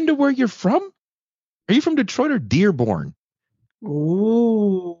you been to where you're from? Are you from Detroit or Dearborn?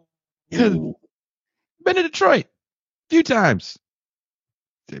 Ooh. Because been to Detroit a few times.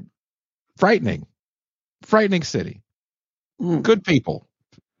 Frightening city. Good people.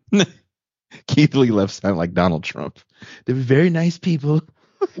 Keith Lee left sound like Donald Trump. They were very nice people,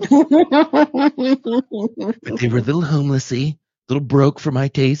 but they were a little homelessy, a little broke for my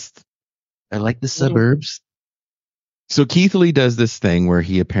taste. I like the suburbs. So Keith Lee does this thing where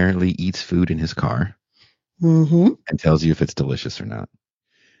he apparently eats food in his car and tells you if it's delicious or not.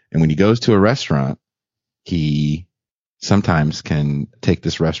 And when he goes to a restaurant, he sometimes can take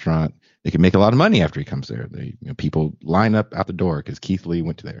this restaurant. They can make a lot of money after he comes there. People line up out the door because Keith Lee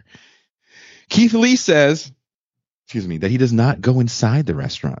went to there. Keith Lee says, that he does not go inside the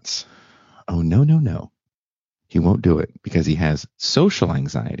restaurants. Oh, no. He won't do it because he has social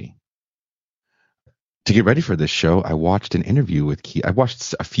anxiety. To get ready for this show, I watched an interview with Keith. I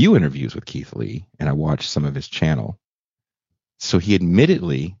watched a few interviews with Keith Lee, and I watched some of his channel. So he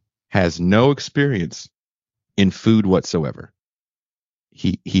admittedly has no experience in food whatsoever.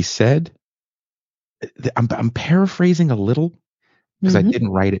 He said, I'm paraphrasing a little because I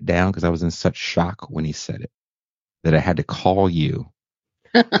didn't write it down because I was in such shock when he said it, that I had to call you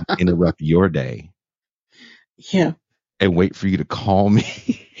and interrupt your day. Yeah. And wait for you to call me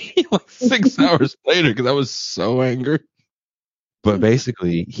like 6 hours later because I was so angry. But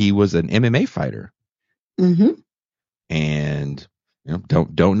basically, he was an MMA fighter. And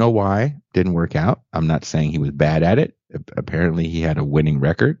don't know why didn't work out. I'm not saying he was bad at it. Apparently, he had a winning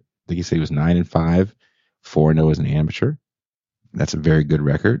record. I think he said he was 9-5, 4-0 as an amateur. That's a very good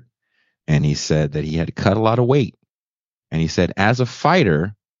record. And he said that he had to cut a lot of weight. And he said, as a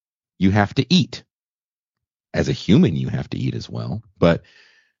fighter, you have to eat. As a human, you have to eat as well. But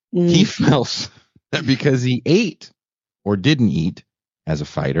he felt that because he ate or didn't eat as a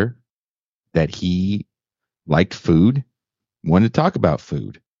fighter, that he liked food, wanted to talk about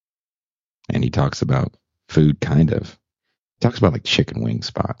food. And he talks about food kind of. He talks about like chicken wing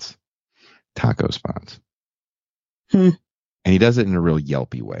spots, taco spots. And he does it in a real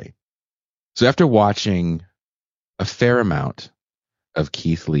Yelpy way. So after watching a fair amount of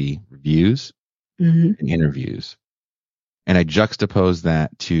Keith Lee reviews and interviews, and I juxtapose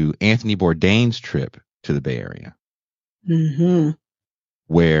that to Anthony Bourdain's trip to the Bay Area,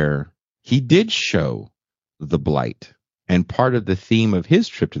 where he did show the blight. And part of the theme of his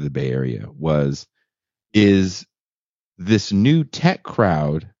trip to the Bay Area is this new tech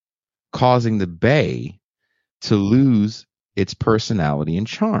crowd causing the Bay to lose its personality and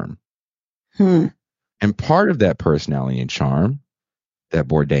charm. And part of that personality and charm that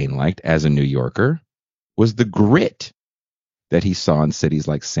Bourdain liked as a New Yorker was the grit that he saw in cities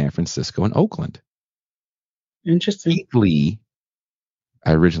like San Francisco and Oakland. Interesting. Keith Lee,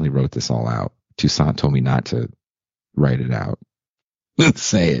 I originally wrote this all out. Toussaint told me not to write it out. Let's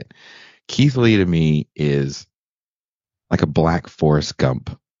say it. Keith Lee to me is like a black Forrest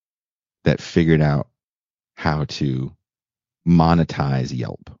Gump that figured out how to monetize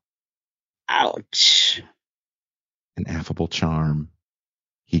Yelp. Ouch. An affable charm,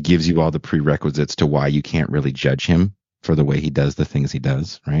 He gives you all the prerequisites to why you can't really judge him for the way he does the things he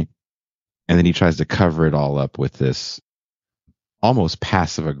does, right? And then he tries to cover it all up with this almost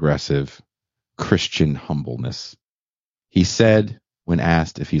passive aggressive Christian humbleness. He said, when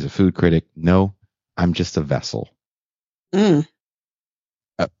asked if he's a food critic, no, I'm just a vessel. Mm.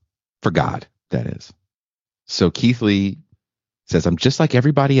 For God, that is. So Keith Lee says, I'm just like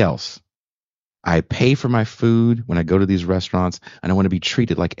everybody else. I pay for my food when I go to these restaurants, and I want to be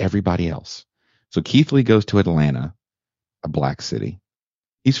treated like everybody else. So Keith Lee goes to Atlanta, a black city.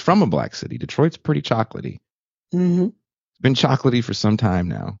 He's from a black city. Detroit's pretty chocolatey. Mm-hmm. It's been chocolatey for some time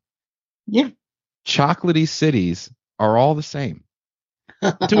now. Yeah. Chocolatey cities are all the same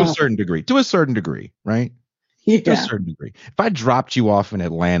to a certain degree. To a certain degree, right? To a Yeah. certain degree. If I dropped you off in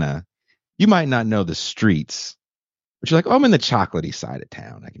Atlanta, you might not know the streets, but you're like, oh, I'm in the chocolatey side of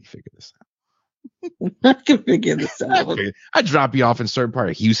town. I can figure this out. I can figure this out. Okay. I drop you off in a certain part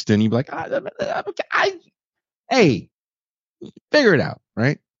of Houston. You'd be like, hey, figure it out,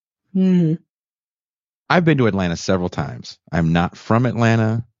 right? Mm-hmm. I've been to Atlanta several times. I'm not from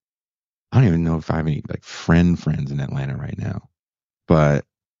Atlanta. I don't even know if I have any like friends in Atlanta right now, but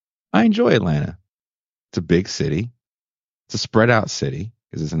I enjoy Atlanta. It's a big city. It's a spread out city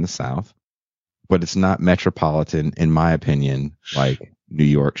because it's in the South, but it's not metropolitan, in my opinion, like New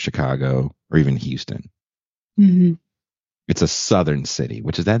York, Chicago, or even Houston. Mm-hmm. It's a southern city,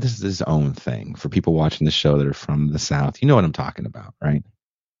 which is that this is its own thing for people watching the show that are from the South. You know what I'm talking about, right?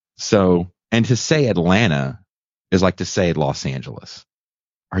 So, and to say Atlanta is like to say Los Angeles.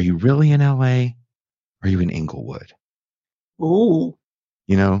 Are you really in LA? Are you in Inglewood? Ooh,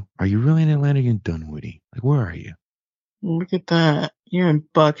 You know, are you really in Atlanta? Or are you in Dunwoody? Like, where are you? look at that. You're in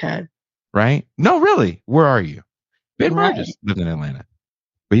Buckhead. Right? No, really. Where are you? Ben Right. Burgess lived in Atlanta,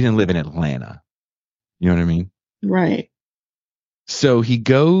 but he didn't live in Atlanta. You know what I mean? Right. So he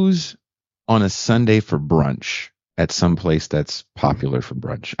goes on a Sunday for brunch at some place that's popular for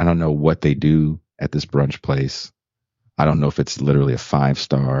brunch. I don't know what they do at this brunch place. I don't know if it's literally a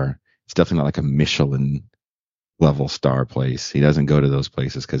 5-star. It's definitely not like a Michelin level star place. He doesn't go to those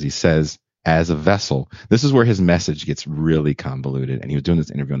places because he says, as a vessel, this is where his message gets really convoluted. And he was doing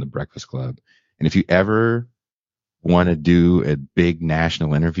this interview on the Breakfast Club. And if you ever want to do a big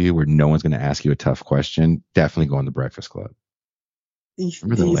national interview where no one's going to ask you a tough question, definitely go on the Breakfast Club.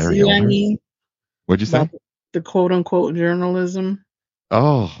 Remember the Do you Larry see what I Elder? mean? What'd you say? About the quote unquote journalism.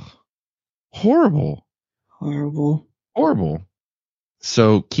 Oh, horrible. Horrible. Horrible.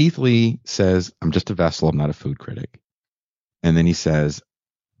 So Keith Lee says, I'm just a vessel. I'm not a food critic. And then he says,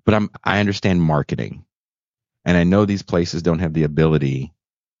 but I understand marketing. And I know these places don't have the ability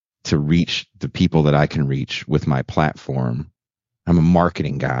to reach the people that I can reach with my platform. I'm a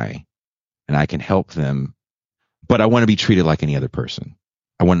marketing guy and I can help them, but I want to be treated like any other person.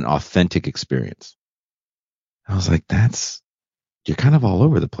 I want an authentic experience. I was like, you're kind of all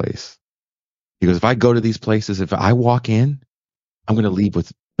over the place. He goes, if I go to these places, if I walk in, I'm going to leave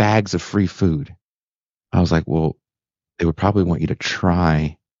with bags of free food. I was like, well, they would probably want you to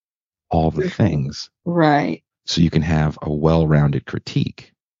try all the things Right. so you can have a well-rounded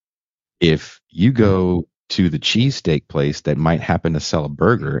critique. If you go to the cheesesteak place that might happen to sell a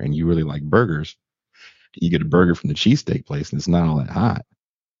burger and you really like burgers, you get a burger from the cheesesteak place and it's not all that hot.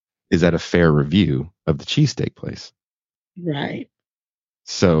 Is that a fair review of the cheesesteak place? Right.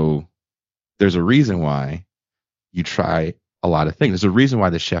 So there's a reason why you try a lot of things. There's a reason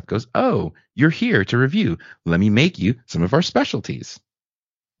why the chef goes, oh, you're here to review. Let me make you some of our specialties.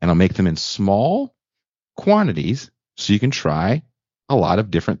 And I'll make them in small quantities so you can try a lot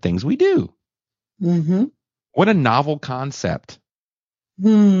of different things we do. Mm-hmm. What a novel concept.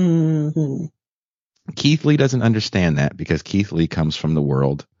 Mm-hmm. Keith Lee doesn't understand that because Keith Lee comes from the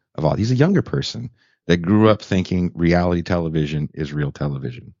world of all. He's a younger person that grew up thinking reality television is real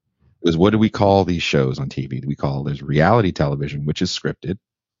television. Because what do we call these shows on TV? There's reality television, which is scripted.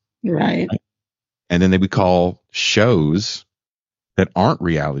 Right. And then we call shows that aren't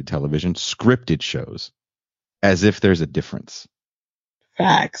reality television scripted shows, as if there's a difference.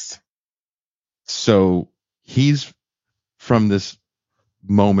 Facts. So he's from this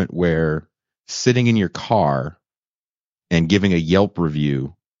moment where sitting in your car and giving a Yelp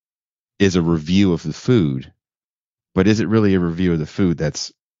review is a review of the food, but is it really a review of the food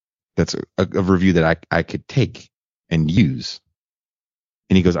that's a review that I could take and use?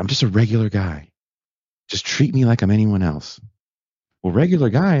 And he goes, I'm just a regular guy. Just treat me like I'm anyone else. Well, regular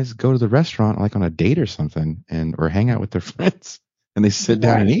guys go to the restaurant like on a date or something or hang out with their friends and they sit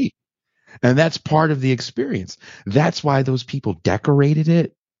down and eat. And that's part of the experience. That's why those people decorated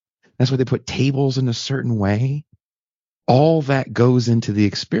it. That's why they put tables in a certain way. All that goes into the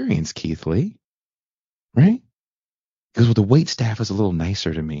experience, Keith Lee, right? Because well, the wait staff is a little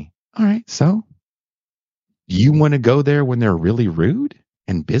nicer to me. All right, so you want to go there when they're really rude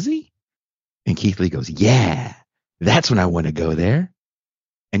and busy? And Keith Lee goes, yeah, that's when I want to go there.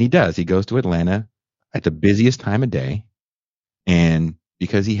 And he does. He goes to Atlanta at the busiest time of day. And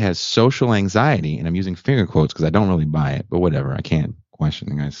because he has social anxiety, and I'm using finger quotes because I don't really buy it, but whatever. I can't question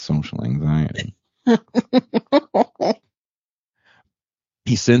the guy's social anxiety.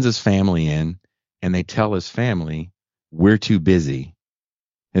 He sends his family in, and they tell his family, we're too busy.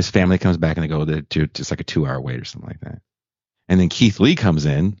 His family comes back and they go to just like a 2-hour wait or something like that. And then Keith Lee comes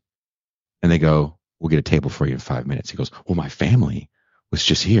in and they go, we'll get a table for you in 5 minutes. He goes, well, my family was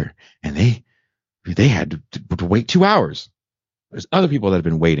just here and they had to wait 2 hours. There's other people that have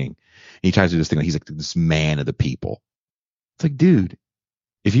been waiting. And he tries to do this thing like he's like this man of the people. It's like, dude,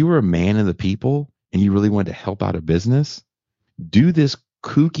 if you were a man of the people and you really wanted to help out a business, do this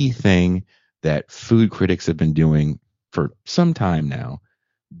kooky thing that food critics have been doing for some time now.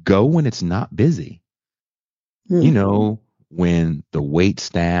 Go when it's not busy. You know, when the wait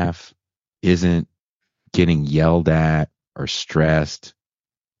staff isn't getting yelled at or stressed,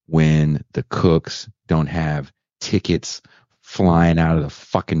 when the cooks don't have tickets flying out of the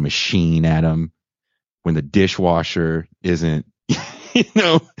fucking machine at them, when the dishwasher isn't,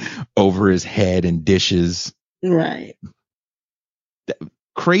 over his head in dishes. Right.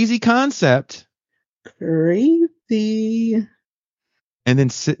 Crazy concept. Crazy. And then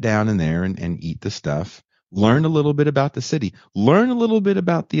sit down in there and eat the stuff. Learn a little bit about the city. Learn a little bit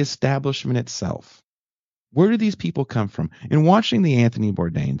about the establishment itself. Where do these people come from? In watching the Anthony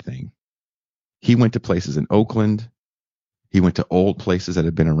Bourdain thing, he went to places in Oakland. He went to old places that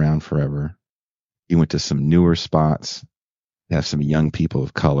have been around forever. He went to some newer spots that have some young people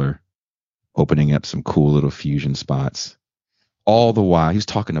of color opening up some cool little fusion spots. All the while, he was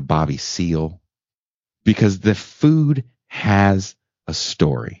talking to Bobby Seale because the food has a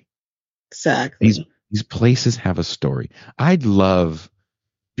story. Exactly. These places have a story. I'd love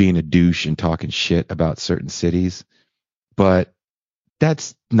being a douche and talking shit about certain cities, but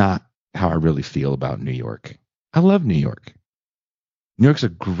that's not how I really feel about New York. I love New York. New York's a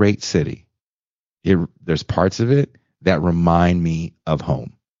great city. There's parts of it that remind me of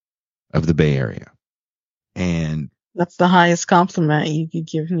home, of the Bay Area. And that's the highest compliment you could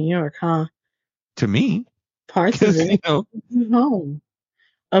give New York, huh? To me. Parts of it. Home.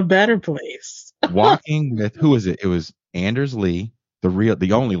 A better place. Walking with, who was it? It was Anders Lee,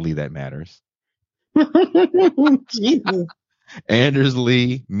 the only Lee that matters. Jesus. Anders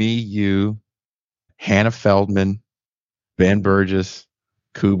Lee, me, you, Hannah Feldman, Ben Burgess,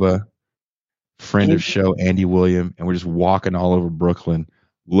 Cuba, friend of show Andy William, and we're just walking all over Brooklyn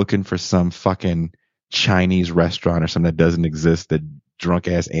looking for some fucking Chinese restaurant or something that doesn't exist that drunk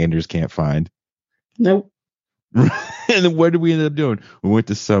ass Anders can't find. Nope. And then what did we end up doing? We went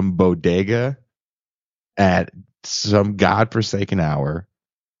to some bodega at some godforsaken hour,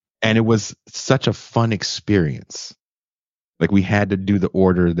 and it was such a fun experience. Like we had to do the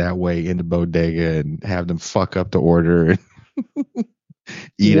order that way in the bodega and have them fuck up the order and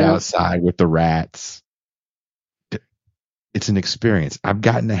eat outside with the rats. It's an experience. I've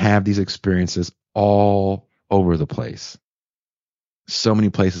gotten to have these experiences all over the place. So many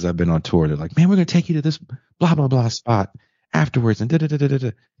places I've been on tour. They're like, man, we're going to take you to this blah, blah, blah spot afterwards. And da, da, da, da, da,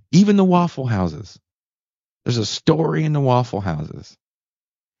 da. Even the Waffle Houses. There's a story in the Waffle Houses.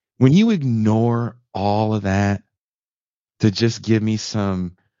 When you ignore all of that to just give me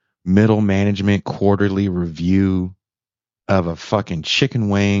some middle management quarterly review of a fucking chicken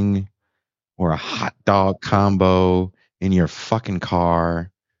wing or a hot dog combo in your fucking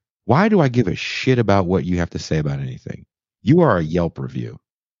car, why do I give a shit about what you have to say about anything? You are a Yelp review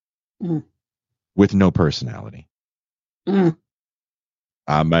with no personality.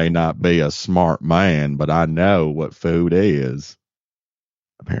 I may not be a smart man, but I know what food is.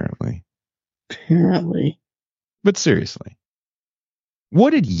 Apparently. But seriously,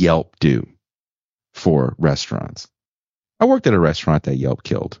 what did Yelp do for restaurants? I worked at a restaurant that Yelp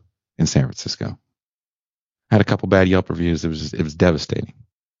killed in San Francisco. Had a couple bad Yelp reviews. It was devastating.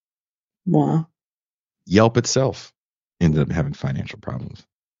 Wow. Yelp itself ended up having financial problems.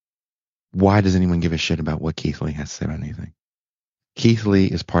 Why does anyone give a shit about what Keith Lee has to say about anything? Keith Lee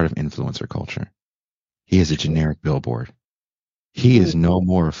is part of influencer culture. He is a generic billboard. He is no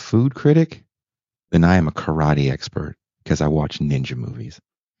more a food critic than I am a karate expert because I watch ninja movies.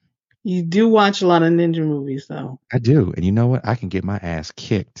 You do watch a lot of ninja movies, though. I do. And you know what? I can get my ass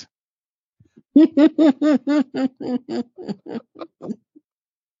kicked.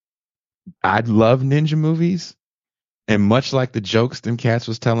 I love ninja movies. And much like the jokes them cats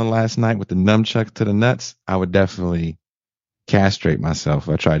was telling last night with the nunchucks to the nuts, I would definitely castrate myself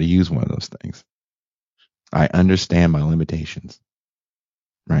if I try to use one of those things. I understand my limitations,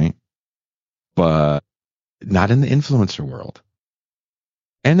 right? But not in the influencer world.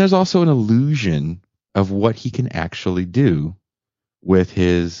 And there's also an illusion of what he can actually do with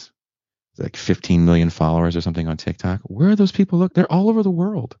his like 15 million followers or something on TikTok. Where are those people? Look, they're all over the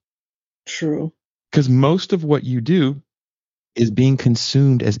world. True. Because most of what you do is being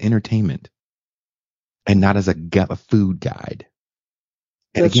consumed as entertainment and not as a food guide.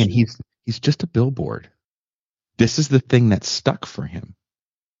 And That's again, true. he's just a billboard. This is the thing that's stuck for him.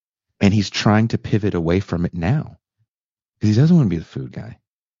 And he's trying to pivot away from it now because he doesn't want to be the food guy.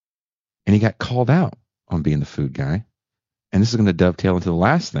 And he got called out on being the food guy. And this is going to dovetail into the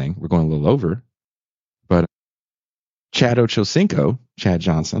last thing. We're going a little over. But Chad Ochocinco, Chad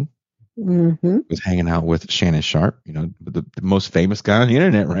Johnson, was hanging out with Shannon Sharp, you know, the most famous guy on the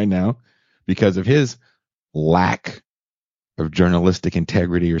internet right now because of his lack of journalistic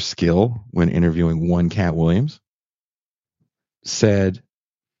integrity or skill when interviewing one Cat Williams, said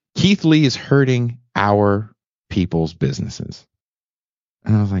Keith Lee is hurting our people's businesses.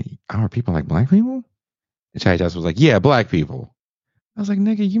 And I was like, our people like black people? And Chad Johnson was like, yeah, black people. I was like,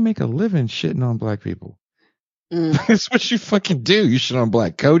 nigga, you make a living shitting on black people. That's what you fucking do. You shit on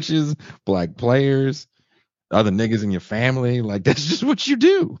black coaches, black players, other niggas in your family. Like, that's just what you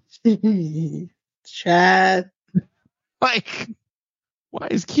do. Chad. Like, why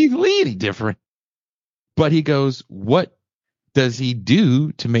is Keith Lee any different? But he goes, what does he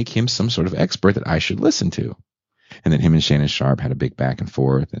do to make him some sort of expert that I should listen to? And then him and Shannon Sharp had a big back and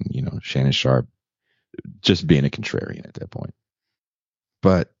forth. And, you know, Shannon Sharp just being a contrarian at that point.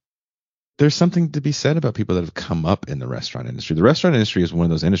 But there's something to be said about people that have come up in the restaurant industry. The restaurant industry is one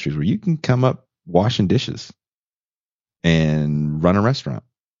of those industries where you can come up washing dishes and run a restaurant,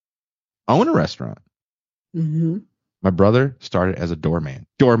 own a restaurant. Mm-hmm. My brother started as a doorman.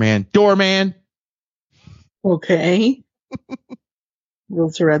 Doorman. Okay.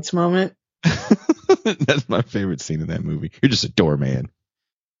 Little Tourette's moment. That's my favorite scene in that movie. You're just a doorman.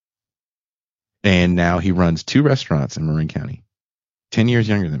 And now he runs 2 restaurants in Marin County. 10 years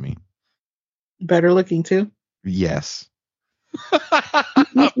younger than me. Better looking too. Yes. By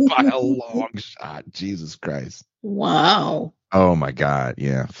a long shot. Jesus Christ. Wow. Oh my God.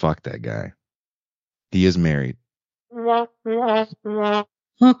 Yeah. Fuck that guy. He is married. No baddies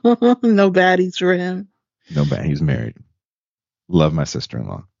for him. No bad. He's married. Love my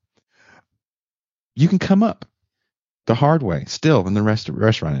sister-in-law. You can come up the hard way still in the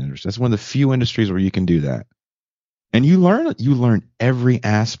restaurant industry. That's one of the few industries where you can do that. And you learn every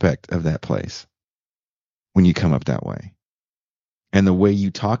aspect of that place when you come up that way. And the way you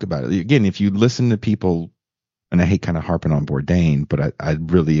talk about it. Again, if you listen to people, and I hate kind of harping on Bourdain, but I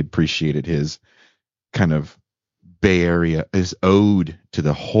really appreciated his kind of Bay Area, his ode to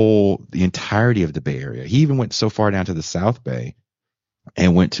the entirety of the Bay Area. He even went so far down to the South Bay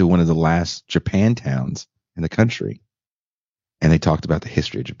and went to one of the last Japantowns in the country. And they talked about the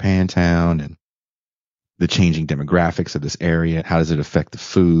history of Japantown and the changing demographics of this area. How does it affect the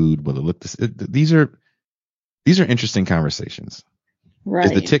food? Will it look these are interesting conversations. Right.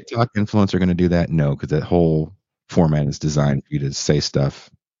 Is the TikTok influencer going to do that? No, because that whole format is designed for you to say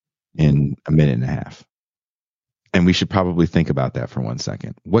stuff in a minute and a half. And we should probably think about that for 1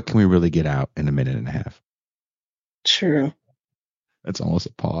 second. What can we really get out in a minute and a half? True. That's almost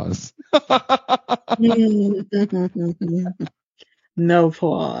a pause. No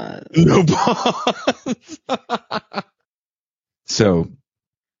pause. No pause. So,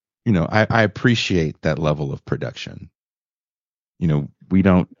 you know, I appreciate that level of production. You know, we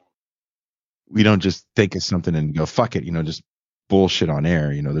don't just think of something and go, fuck it, you know, just bullshit on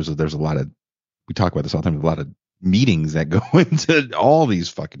air. You know, there's a lot of, we talk about this all the time, a lot of meetings that go into all these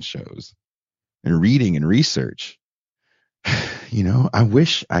fucking shows and reading and research. You know, I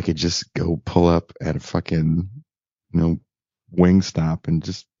wish I could just go pull up at a fucking, you know, Wingstop and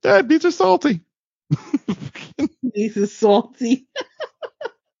just, these are salty. These are salty.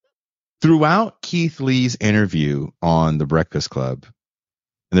 Throughout Keith Lee's interview on The Breakfast Club,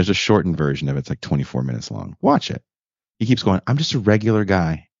 and there's a shortened version of it, it's like 24 minutes long. Watch it. He keeps going, I'm just a regular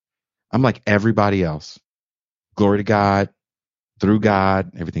guy. I'm like everybody else. Glory to God, through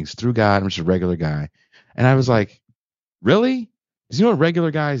God, everything's through God. I'm just a regular guy. And I was like, really? Because you know what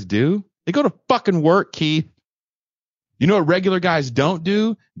regular guys do? They go to fucking work, Keith. You know what regular guys don't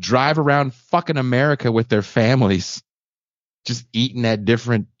do? Drive around fucking America with their families, just eating at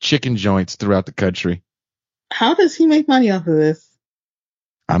different chicken joints throughout the country. How does he make money off of this?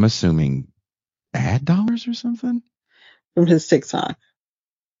 I'm assuming ad dollars or something. from his TikTok.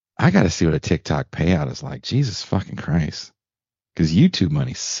 I got to see what a TikTok payout is like. Jesus fucking Christ. Because YouTube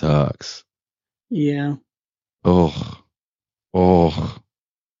money sucks. Yeah. Oh.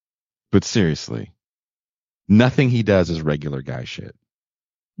 But seriously, nothing he does is regular guy shit.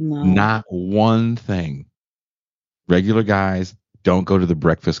 No. Not one thing. Regular guys don't go to the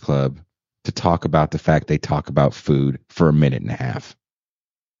Breakfast Club to talk about the fact they talk about food for a minute and a half.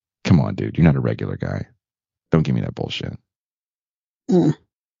 Come on, dude. You're not a regular guy. Don't give me that bullshit. Mm.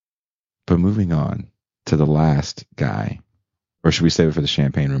 But moving on to the last guy. Or should we save it for the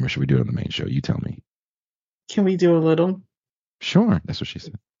champagne room, or should we do it on the main show? You tell me. Can we do a little? Sure. That's what she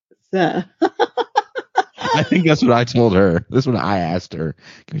said. Yeah. I think that's what I told her. That's what I asked her.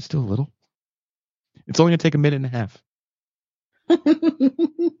 Can we just do a little? It's only going to take a minute and a half.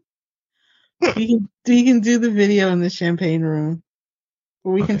 we can do the video in the champagne room.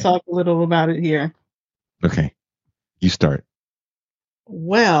 But we can Okay. talk a little about it here. Okay. You start.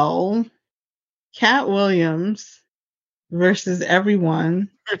 Well, Cat Williams versus everyone.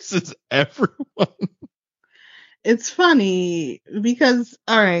 Versus everyone. It's funny because,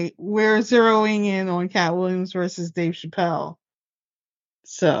 all right, we're zeroing in on Cat Williams versus Dave Chappelle.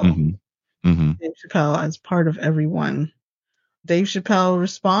 So, Dave Chappelle as part of everyone. Dave Chappelle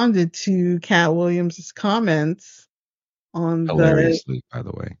responded to Cat Williams' comments on Hilariously, by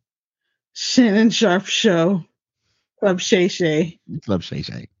the way. the Shannon Sharp show, Club Shay Shay. Love Shay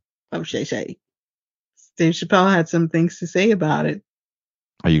Shay. Club Shay Shay. Dave Chappelle had some things to say about it.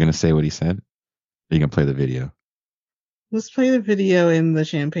 Are you going to say what he said? Are you going to play the video? Let's play the video in the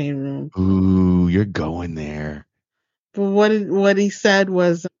champagne room. Ooh, you're going there. But what he said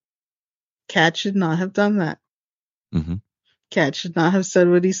was, Cat should not have done that. Mm-hmm. Cat should not have said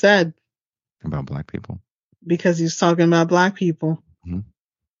what he said. About black people. Because he was talking about black people.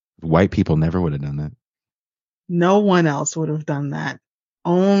 Mm-hmm. White people never would have done that. No one else would have done that.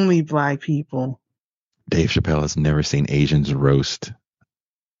 Only black people. Dave Chappelle has never seen Asians roast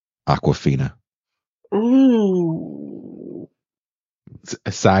Aquafina. Ooh.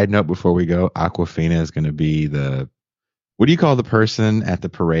 A side note before we go, Aquafina is going to be the, what do you call the person at the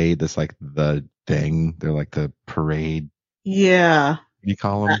parade that's like the thing? They're like the parade. Yeah. What do you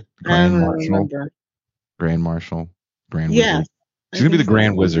call them? I don't remember. Grand Marshal? Grand Yeah. Wizard? She's going to be the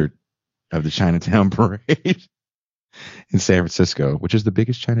Grand Wizard of the Chinatown Parade in San Francisco, which is the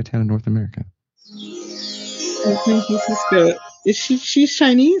biggest Chinatown in North America. San Francisco. Is she's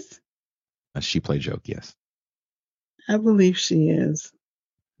Chinese? She played joke, yes. I believe she is.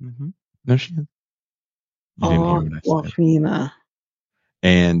 Mm-hmm. No, she is. You didn't hear what I said. Aquafina.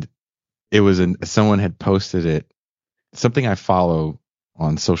 And it was someone had posted it. Something I follow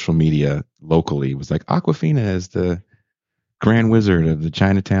on social media locally was like, Aquafina is the Grand Wizard of the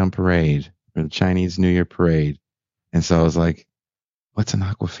Chinatown Parade or the Chinese New Year Parade. And so I was like, what's an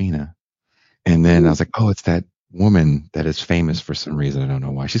Aquafina? And then I was like, oh, it's that woman that is famous for some reason. I don't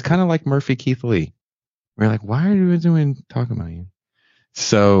know why. She's kind of like Murphy Keith Lee. We're like, why are you talking about you?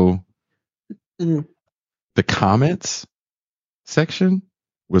 So the comments section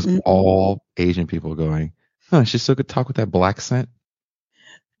was all Asian people going, huh, she still could talk with that black scent.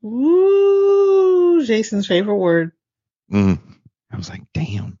 Ooh, Jason's favorite word. I was like,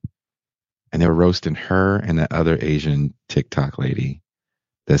 damn. And they were roasting her and that other Asian TikTok lady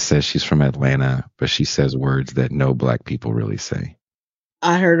that says she's from Atlanta, but she says words that no black people really say.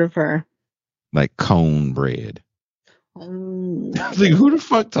 I heard of her. Like cone bread. I was like, who the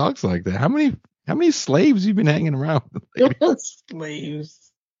fuck talks like that? How many slaves you been hanging around with?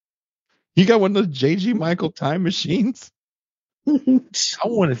 Slaves. You got one of those JG Michael time machines? I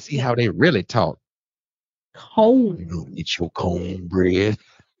want to see how they really talk. Cone. Eat your cone bread.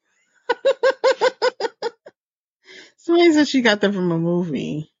 Somebody said she got that from a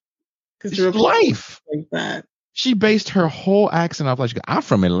movie. It's life. Like that. She based her whole accent off like, I'm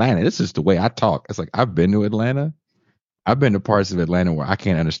from Atlanta. This is the way I talk. It's like, I've been to Atlanta. I've been to parts of Atlanta where I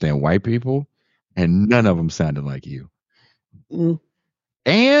can't understand white people, and none of them sounded like you.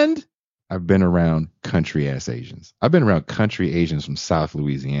 And I've been around country ass Asians. I've been around country Asians from South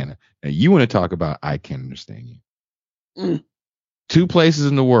Louisiana. And you want to talk about I can't understand you. 2 places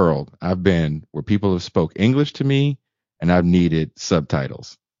in the world I've been where people have spoke English to me and I've needed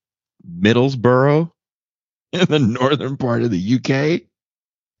subtitles. Middlesbrough in the northern part of the UK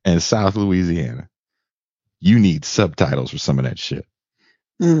and South Louisiana. You need subtitles for some of that shit.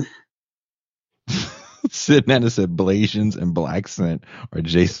 Sitting down and said Blasians and black scent are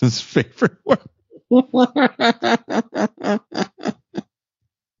Jason's favorite word.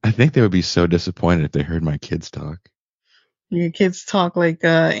 I think they would be so disappointed if they heard my kids talk. Your kids talk like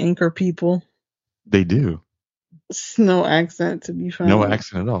anchor people. They do. It's no accent to be found. No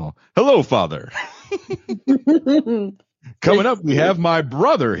accent at all. Hello, father. Coming up, we have my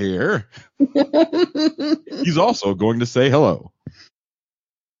brother here. He's also going to say hello.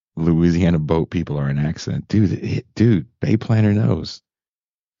 Louisiana boat people are an accent. Dude, Bay Planner knows.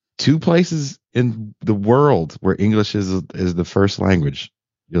 2 places in the world where English is the first language.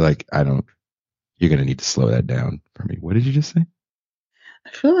 You're like, you're going to need to slow that down for me. What did you just say?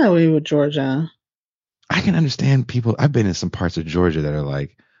 I feel that way with Georgia. I can understand people. I've been in some parts of Georgia that are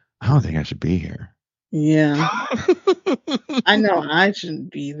like, I don't think I should be here. Yeah. I know I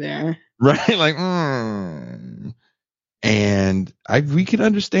shouldn't be there. Right? Like, and we can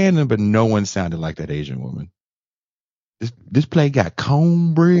understand them, but no one sounded like that Asian woman. This play got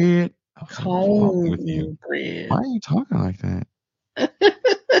cornbread. What's wrong with you? Cornbread. Why are you talking like that?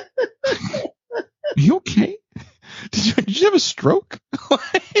 You okay? Did you have a stroke?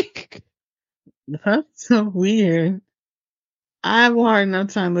 Like, That's so weird. I have a hard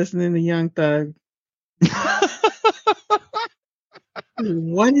enough time listening to Young Thug.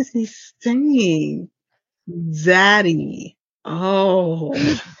 What is he saying? Zaddy. Oh.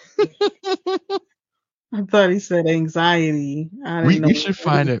 I thought he said anxiety. I didn't know. we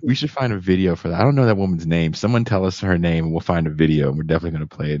should find a video for that. I don't know that woman's name. Someone tell us her name and we'll find a video and we're definitely going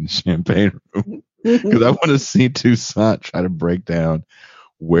to play it in the Champagne Room. Because I want to see Toussaint try to break down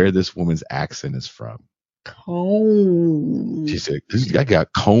where this woman's accent is from. Cone. She said, I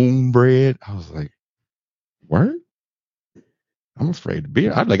got cornbread. I was like, word? I'm afraid to be.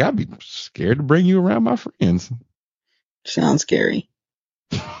 I'd be scared to bring you around my friends. Sounds scary.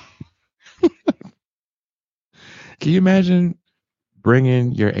 Can you imagine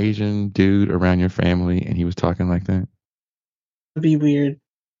bringing your Asian dude around your family and he was talking like that? That'd be weird.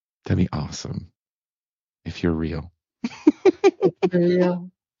 That'd be awesome. If you're real. For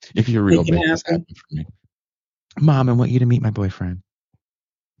real. If you're real, Make it make this happen. happen for me. Mom, I want you to meet my boyfriend.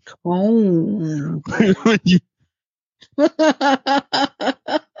 Cone.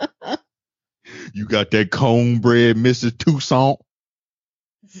 You got that cornbread, Mrs. Toussaint?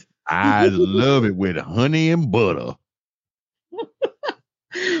 I love it with honey and butter.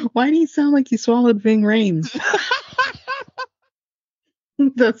 Why do you sound like you swallowed Ving Rhames?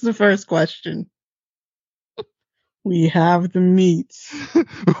 That's the first question. We have the meats.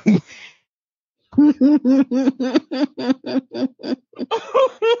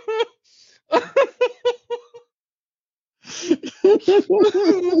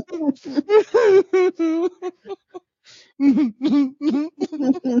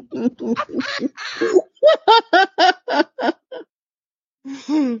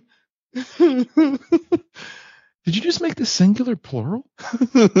 Did you just make the singular plural?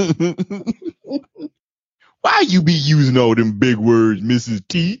 Why you be using all them big words, Mrs.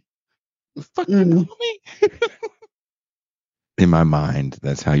 T? The fuck you call me? In my mind,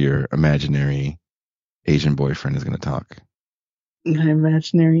 that's how your imaginary Asian boyfriend is going to talk. My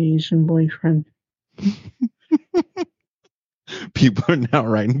imaginary Asian boyfriend. People are now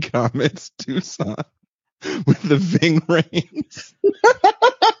writing comments, Toussaint, with the Ving Rhames.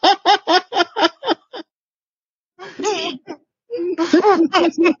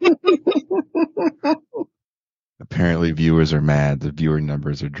 Apparently, viewers are mad. The viewer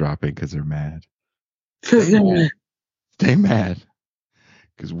numbers are dropping because they're mad. Stay mad.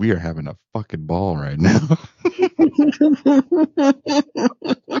 Because we are having a fucking ball right now.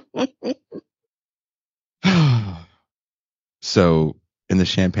 So, in the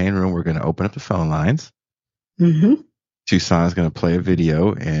Champagne Room, we're going to open up the phone lines. Mm-hmm. Toussaint is going to play a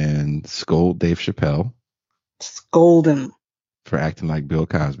video and scold Dave Chappelle Scold him. for acting like Bill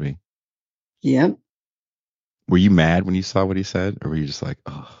Cosby. Yep. Were you mad when you saw what he said? Or were you just like,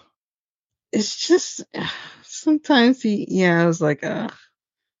 oh? It's just sometimes I was like,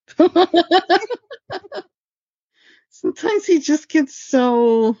 sometimes he just gets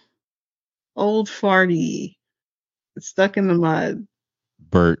so old farty, stuck in the mud.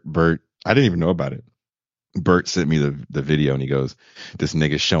 Bert, I didn't even know about it. Bert sent me the video and he goes, this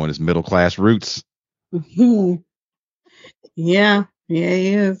nigga's showing his middle class roots. Yeah,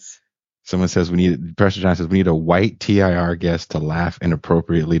 he is. Someone says Pressure John says we need a white TIR guest to laugh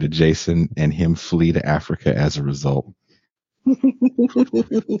inappropriately to Jason and him flee to Africa as a result.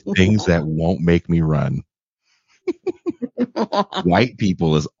 Things that won't make me run. White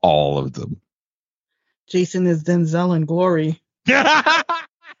people is all of them. Jason is Denzel in Glory.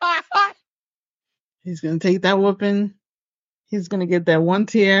 He's gonna take that whooping. He's gonna get that one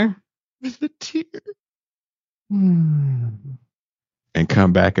tear. The tear. And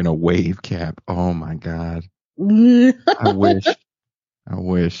come back in a wave cap. Oh my God. I wish.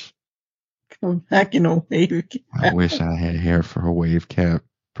 I'm back in a wave I wish I had hair for a wave cap.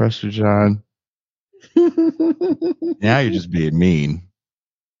 Pressure John. Now you're just being mean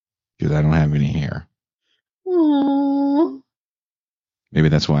because I don't have any hair. Aww. Maybe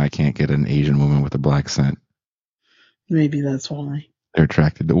that's why I can't get an Asian woman with a black scent. Maybe that's why. They're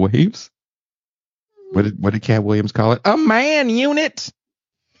attracted to waves. What did Cat Williams call it? A man unit.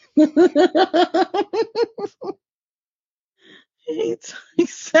 He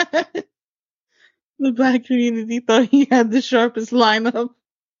said the black community thought he had the sharpest lineup.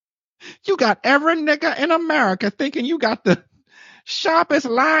 You got every nigga in America thinking you got the sharpest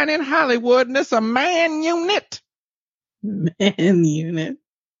line in Hollywood, and it's a man unit. Man unit.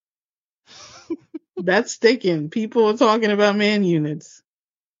 That's sticking. People are talking about man units.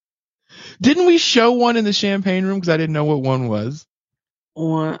 Didn't we show one in the champagne room? Because I didn't know what one was.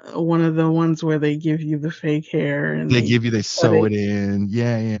 Or one of the ones where they give you the fake hair and They sew it in.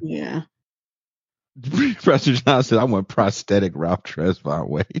 Yeah. Yeah. Professor John said, I want prosthetic Ralph Tresvant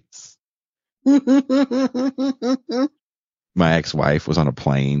waves. My ex-wife was on a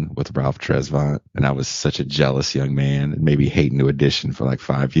plane with Ralph Tresvant, and I was such a jealous young man and maybe hating New Edition for like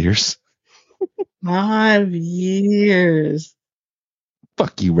 5 years. 5 years.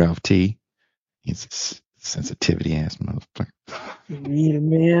 Fuck you, Ralph T. He's a sensitivity ass motherfucker. You need a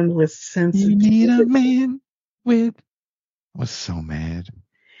man with You sensitivity. need a man with. I was so mad.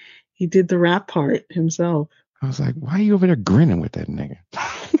 He did the rap part himself. I was like, why are you over there grinning with that nigga?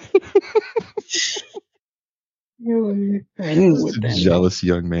 Jealous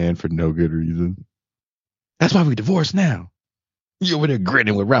young man for no good reason. That's why we divorced now. You over there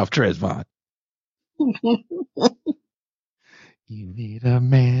grinning with Ralph Tresvant. You need a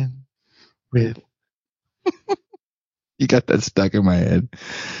man with. You got that stuck in my head.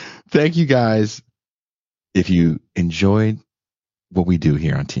 Thank you guys. If you enjoyed what we do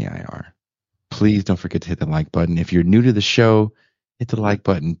here on TIR, please don't forget to hit the like button. If you're new to the show, hit the like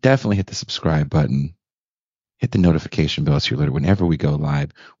button. Definitely hit the subscribe button. Hit the notification bell so you're alerted whenever we go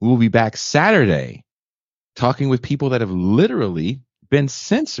live. We will be back Saturday talking with people that have literally been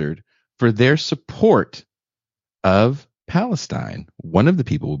censored for their support of Palestine. One of the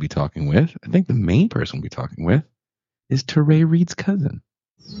people we'll be talking with, I think the main person we'll be talking with, is Teray Reed's cousin.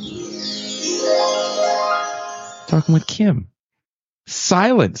 Talking with Kim.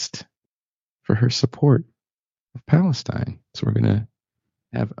 Silenced for her support of Palestine. So we're going to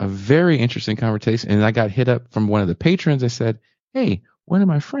have a very interesting conversation. And I got hit up from one of the patrons that said, hey, one of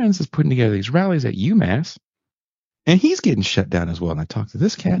my friends is putting together these rallies at UMass, and he's getting shut down as well. And I talked to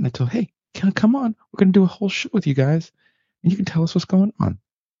this cat, and I told, hey, can I come on? We're going to do a whole show with you guys, and you can tell us what's going on.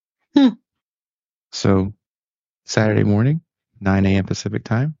 So Saturday morning, 9 a.m. Pacific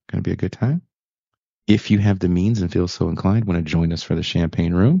time, going to be a good time. If you have the means and feel so inclined, want to join us for the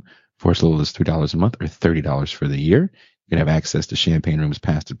Champagne Room for as little as $3 a month or $30 for the year. You can have access to Champagne Rooms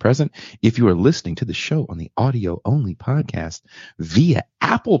past and present. If you are listening to the show on the audio-only podcast via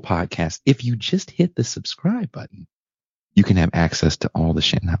Apple Podcasts, if you just hit the subscribe button, you can have access to all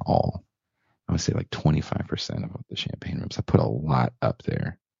the not all. I would say like 25% of the Champagne Rooms. I put a lot up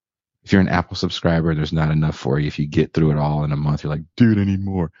there. If you're an Apple subscriber, there's not enough for you. If you get through it all in a month, you're like, dude, I need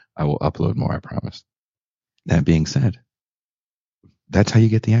more. I will upload more, I promise. That being said, that's how you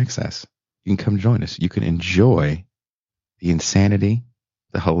get the access. You can come join us. You can enjoy the insanity,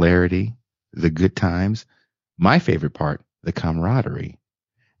 the hilarity, the good times. My favorite part, the camaraderie.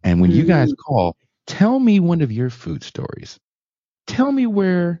 And when you guys call, tell me one of your food stories. Tell me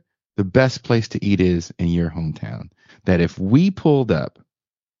where the best place to eat is in your hometown. That if we pulled up,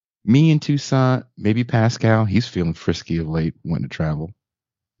 me and Toussaint, maybe Pascal, he's feeling frisky of late, wanting to travel.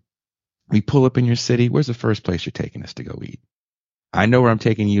 We pull up in your city. Where's the first place you're taking us to go eat? I know where I'm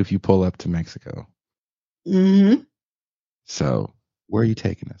taking you if you pull up to Mexico. Mm-hmm. So where are you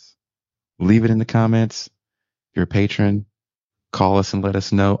taking us? Leave it in the comments. If you're a patron, call us and let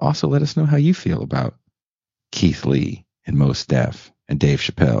us know. Also, let us know how you feel about Keith Lee and Mos Def and Dave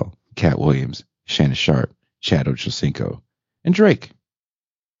Chappelle, Cat Williams, Shannon Sharp, Chad Ochocinco, and Drake.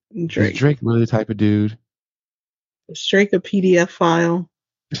 Is Drake really the type of dude? Is Drake a PDF file?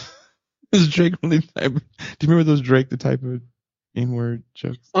 Is Drake really the type of, do you remember those Drake the type of N-word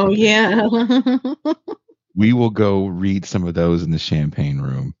jokes? Oh, yeah. We will go read some of those in the Champagne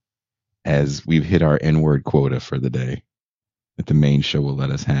Room as we've hit our N-word quota for the day that the main show will let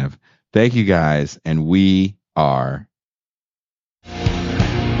us have. Thank you guys, and we are